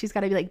mysterious. Like, she's got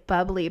to be like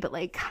bubbly, but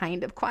like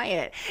kind of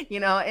quiet,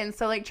 and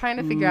so like trying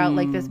to figure out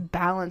like this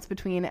balance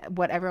between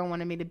what everyone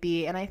wanted me to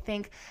be. And I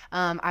think,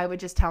 I would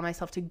just tell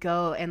myself to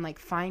go and like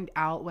find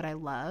out what I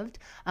loved,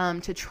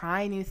 to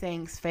try new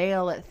things,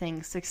 fail at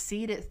things,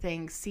 succeed at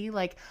things, see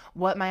like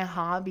what my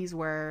hobbies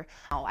were.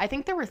 I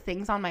think there were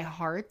things on my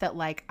heart that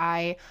like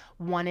I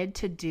wanted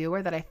to do,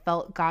 or that I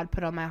felt God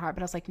put on my heart,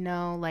 but I was like,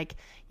 no, like,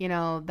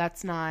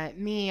 that's not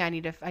me. I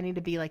need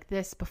to be like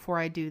this before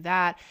I do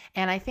that.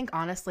 And I think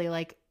honestly,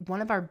 like,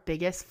 one of our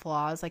biggest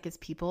flaws, like, as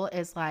people,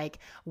 is like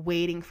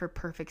waiting for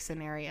perfect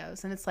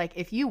scenarios. And it's like,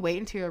 if you wait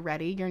until you're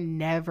ready, you're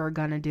never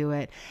gonna do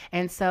it.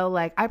 And so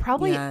like, I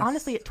probably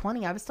honestly at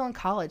 20, I was still in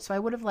college, so I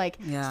would have like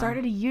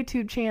started a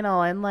YouTube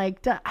channel and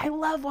like I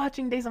love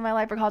watching Days of My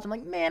Life for college. I'm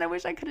like, man, I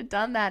wish I could have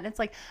done that. And it's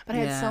like, but I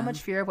had so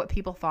much fear of what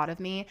people thought of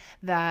me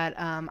that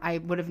I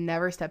would have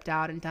never stepped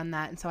out and done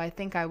that. And so I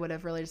think I would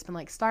have really just been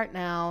like, start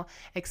now,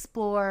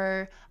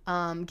 explore,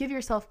 give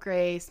yourself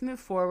grace, move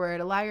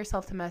forward, allow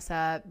yourself to mess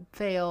up,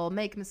 fail,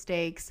 make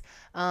mistakes.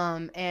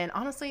 And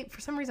honestly,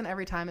 for some reason,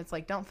 every time it's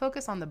like, don't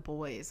focus on the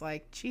boys.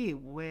 Like, gee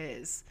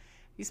whiz,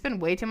 you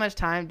spend way too much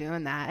time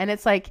doing that. And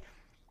it's like,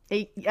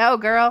 oh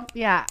girl,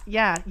 yeah.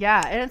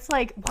 And it's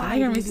like, why can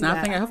you hear me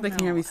snapping? I hope they can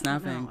hear me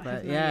snapping,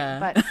 but yeah.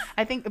 But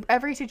I think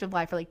every stage of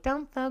life, we're like,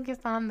 don't focus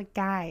on the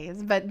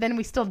guys, but then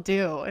we still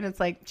do, and it's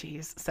like,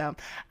 geez. So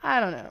I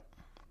don't know.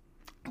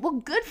 Well,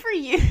 good for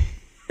you.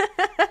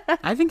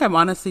 I think I'm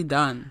honestly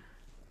done.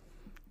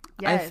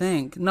 Yes. I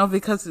think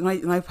because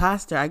my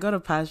pastor, I go to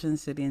Passion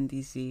City in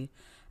DC,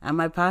 and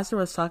my pastor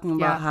was talking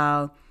about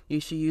how you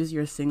should use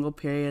your single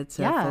period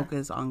to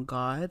focus on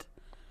God.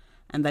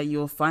 And that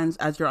you'll find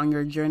as you're on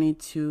your journey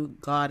to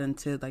God and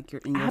to like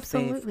in your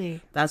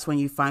faith, that's when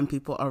you find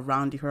people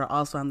around you who are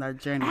also on that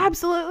journey.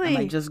 Absolutely. And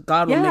like just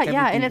God will make everything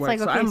and it's work.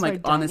 like, okay, so I'm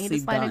like honestly need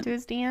to slide done. into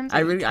his DMs.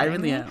 I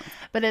really am.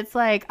 But it's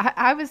like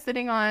I was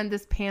sitting on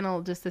this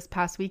panel just this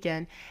past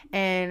weekend,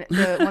 and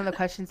one of the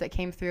questions that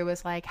came through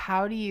was like,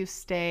 how do you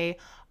stay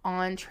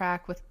on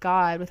track with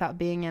God without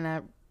being in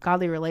a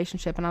godly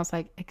relationship? And I was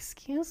like,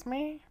 excuse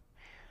me?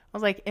 I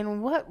was like,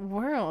 in what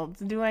world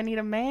do I need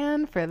a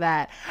man for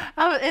that?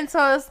 And so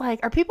I was like,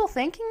 are people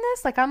thinking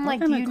this? Like, I'm like,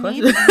 do you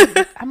need,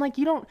 I'm like,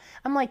 you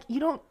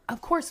don't,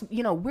 of course,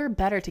 we're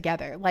better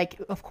together.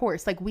 Like, of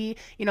course, like we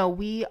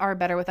are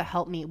better with a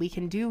helpmeet. We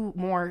can do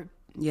more,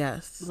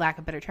 lack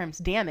of better terms,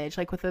 damage,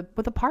 like with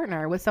a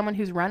partner, with someone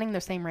who's running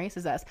the same race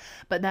as us.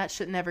 But that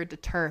should never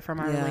deter from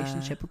our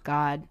relationship with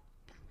God.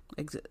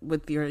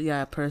 With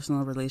your,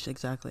 personal relationship.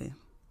 Exactly.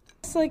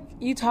 It's like,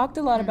 you talked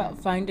a lot about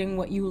finding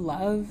what you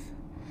love.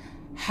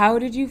 How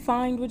did you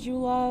find what you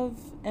love,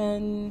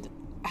 and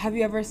have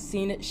you ever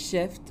seen it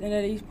shift at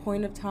any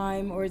point of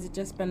time, or has it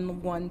just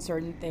been one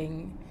certain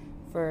thing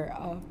for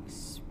a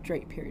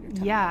straight period of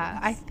time? Yeah,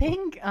 I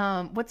think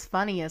what's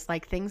funny is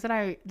like things that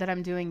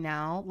I'm doing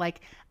now, like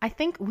I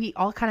think we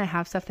all kind of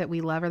have stuff that we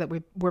love or that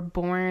we're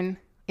born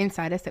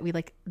inside us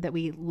that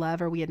we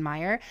love or we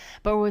admire,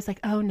 but we're always like,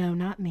 oh no,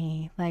 not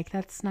me, like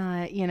that's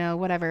not,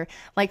 whatever.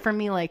 Like for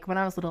me, like when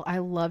I was little, I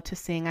loved to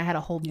sing. I had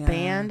a whole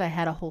band, I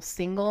had a whole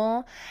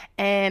single,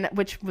 and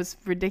which was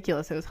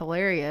ridiculous. It was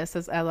hilarious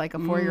as like a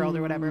 4-year-old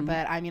or whatever,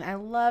 but I mean, I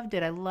loved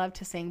it. I loved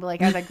to sing, but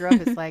like as I grew up,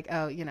 it's like,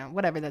 oh,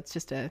 whatever, that's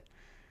just a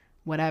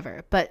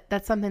whatever. But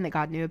that's something that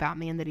God knew about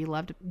me and that he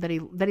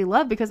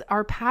loved because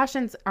our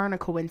passions aren't a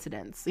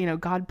coincidence.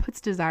 God puts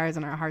desires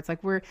in our hearts. Like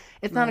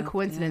it's not a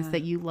coincidence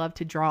that you love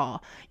to draw,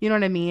 you know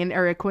what I mean?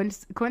 Or a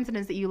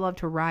coincidence that you love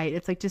to write.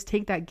 It's like, just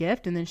take that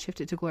gift and then shift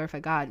it to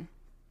glorify God.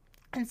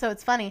 And so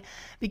it's funny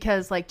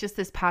because like just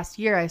this past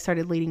year I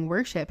started leading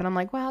worship and I'm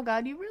like, wow,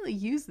 God, you really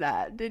used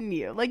that, didn't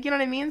you? Like, you know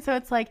what I mean? So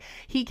it's like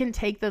he can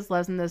take those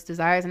loves and those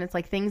desires, and it's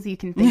like things you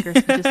can think are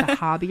just a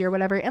hobby or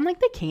whatever. And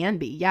like they can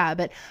be, yeah,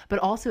 but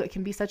also it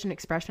can be such an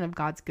expression of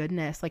God's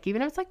goodness. Like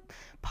even if it's like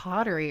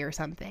pottery or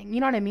something,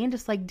 you know what I mean?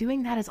 Just like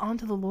doing that is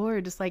unto the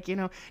Lord. Just like,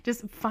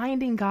 just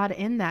finding God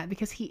in that,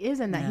 because he is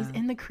in that. He's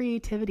in the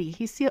creativity.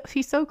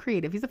 He's so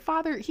creative. He's a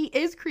father. He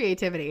is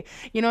creativity.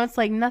 It's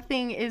like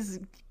nothing is...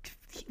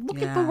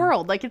 Look at the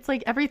world. Like it's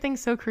like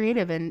everything's so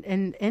creative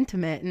and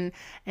intimate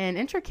and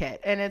intricate.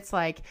 And it's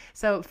like,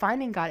 so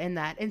finding God in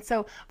that. And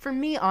so for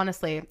me,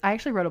 honestly, I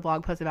actually wrote a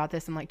blog post about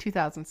this in like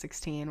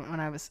 2016 when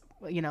I was,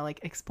 like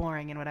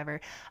exploring and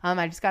whatever.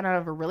 I just got out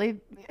of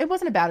it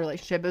wasn't a bad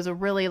relationship. It was a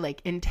really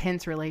like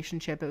intense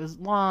relationship. It was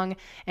long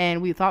and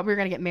we thought we were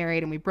going to get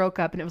married and we broke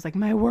up, and it was like,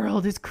 my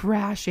world is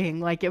crashing.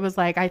 Like it was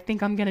like, I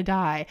think I'm going to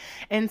die.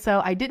 And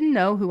so I didn't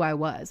know who I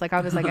was. Like I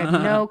was like, I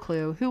have no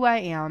clue who I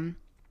am.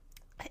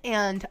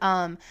 And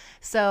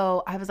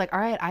so I was like, all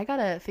right, I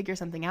gotta figure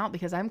something out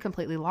because I'm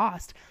completely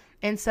lost.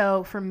 And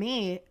so for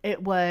me,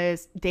 it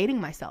was dating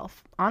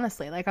myself,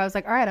 honestly. Like I was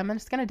like, all right, I'm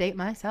just going to date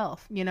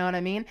myself. You know what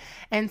I mean?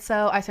 And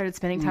so I started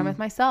spending time with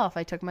myself.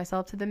 I took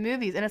myself to the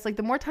movies. And it's like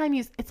the more time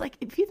it's like,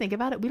 if you think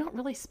about it, we don't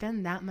really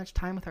spend that much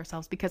time with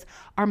ourselves because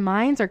our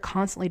minds are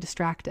constantly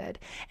distracted.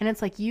 And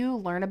it's like you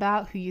learn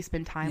about who you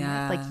spend time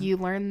with. Like you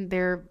learn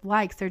their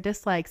likes, their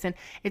dislikes. And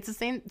it's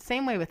the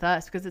same way with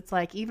us, because it's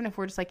like, even if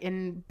we're just like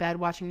in bed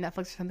watching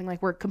Netflix or something,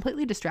 like we're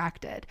completely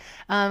distracted.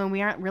 And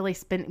we aren't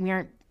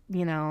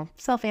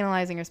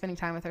self-analyzing or spending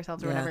time with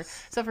ourselves or whatever.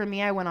 So for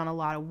me, I went on a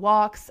lot of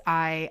walks.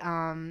 I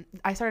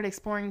started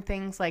exploring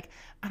things like,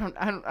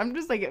 I'm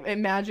just like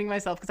imagining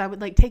myself, because I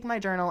would like take my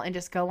journal and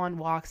just go on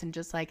walks and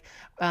just like,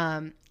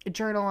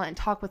 journal and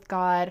talk with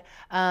God,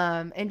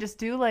 and just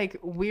do like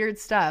weird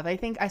stuff. I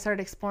think I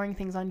started exploring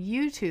things on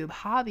YouTube,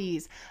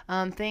 hobbies,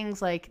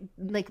 things like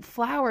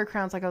flower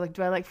crowns. Like I was like,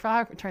 do I like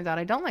flower? Turns out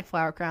I don't like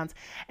flower crowns.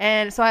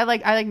 And so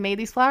I made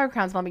these flower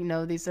crowns, and I'm like,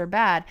 no, these are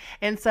bad.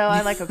 And so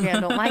I like, okay, I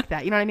don't like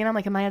that. You know what I mean? I'm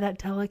like, am I that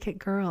delicate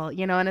girl?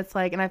 And it's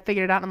like, and I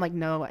figured it out, and I'm like,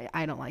 no,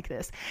 I don't like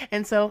this.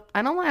 And so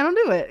I don't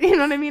do it. You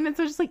know what I mean? And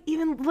so just like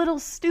even little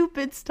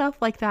stupid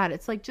stuff like that.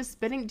 It's like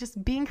just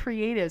being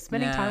creative,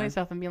 spending time with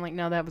myself and being like,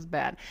 no, that was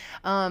bad.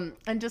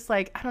 And just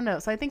like, I don't know.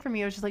 So I think for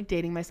me, it was just like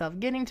dating myself,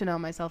 getting to know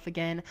myself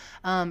again,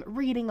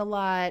 reading a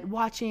lot,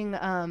 watching,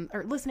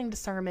 or listening to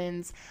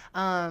sermons,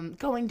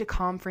 going to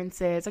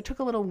conferences. I took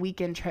a little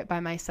weekend trip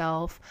by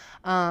myself.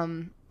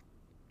 And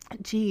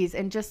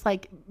just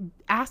like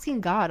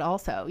asking God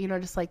also,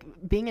 just like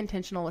being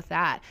intentional with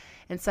that.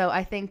 And so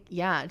I think,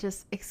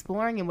 just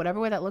exploring in whatever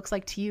way that looks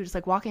like to you, just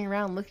like walking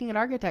around, looking at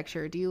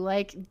architecture. Do you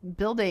like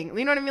building?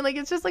 You know what I mean? Like,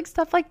 it's just like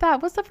stuff like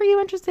that. What stuff are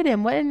you interested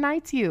in? What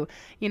ignites you?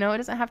 It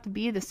doesn't have to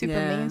be the super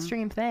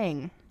mainstream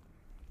thing.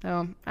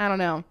 So I don't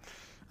know.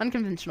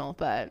 Unconventional,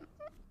 but.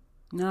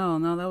 No,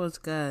 that was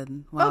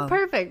good. Wow. Oh,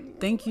 perfect.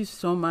 Thank you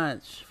so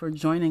much for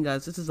joining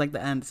us. This is like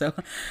the end. So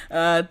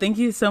thank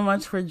you so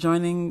much for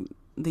joining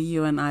the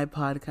You and I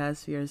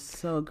podcast. We are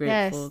so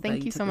grateful. Yes,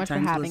 thank you so much for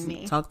having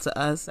me. Talk to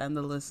us and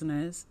the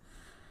listeners.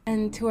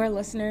 And to our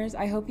listeners,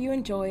 I hope you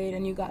enjoyed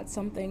and you got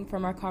something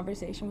from our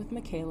conversation with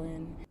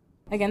Michaelyn.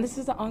 Again, this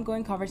is an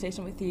ongoing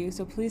conversation with you,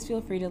 so please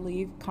feel free to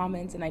leave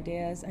comments and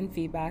ideas and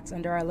feedbacks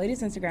under our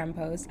latest Instagram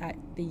post at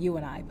the You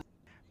and I.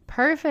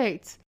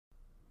 Perfect.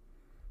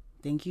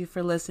 Thank you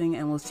for listening,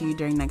 and we'll see you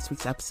during next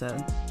week's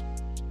episode.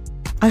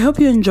 I hope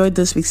you enjoyed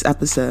this week's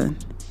episode,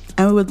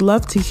 and we would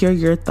love to hear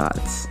your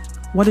thoughts.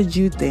 What did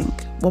you think?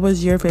 What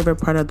was your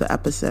favorite part of the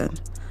episode?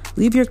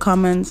 Leave your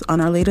comments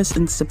on our latest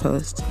Insta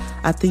post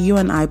at the You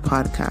and I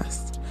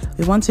podcast.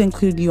 We want to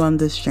include you on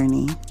this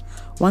journey.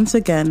 Once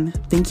again,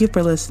 thank you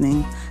for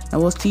listening,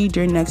 and we'll see you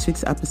during next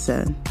week's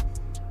episode.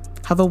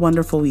 Have a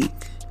wonderful week.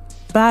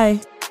 Bye.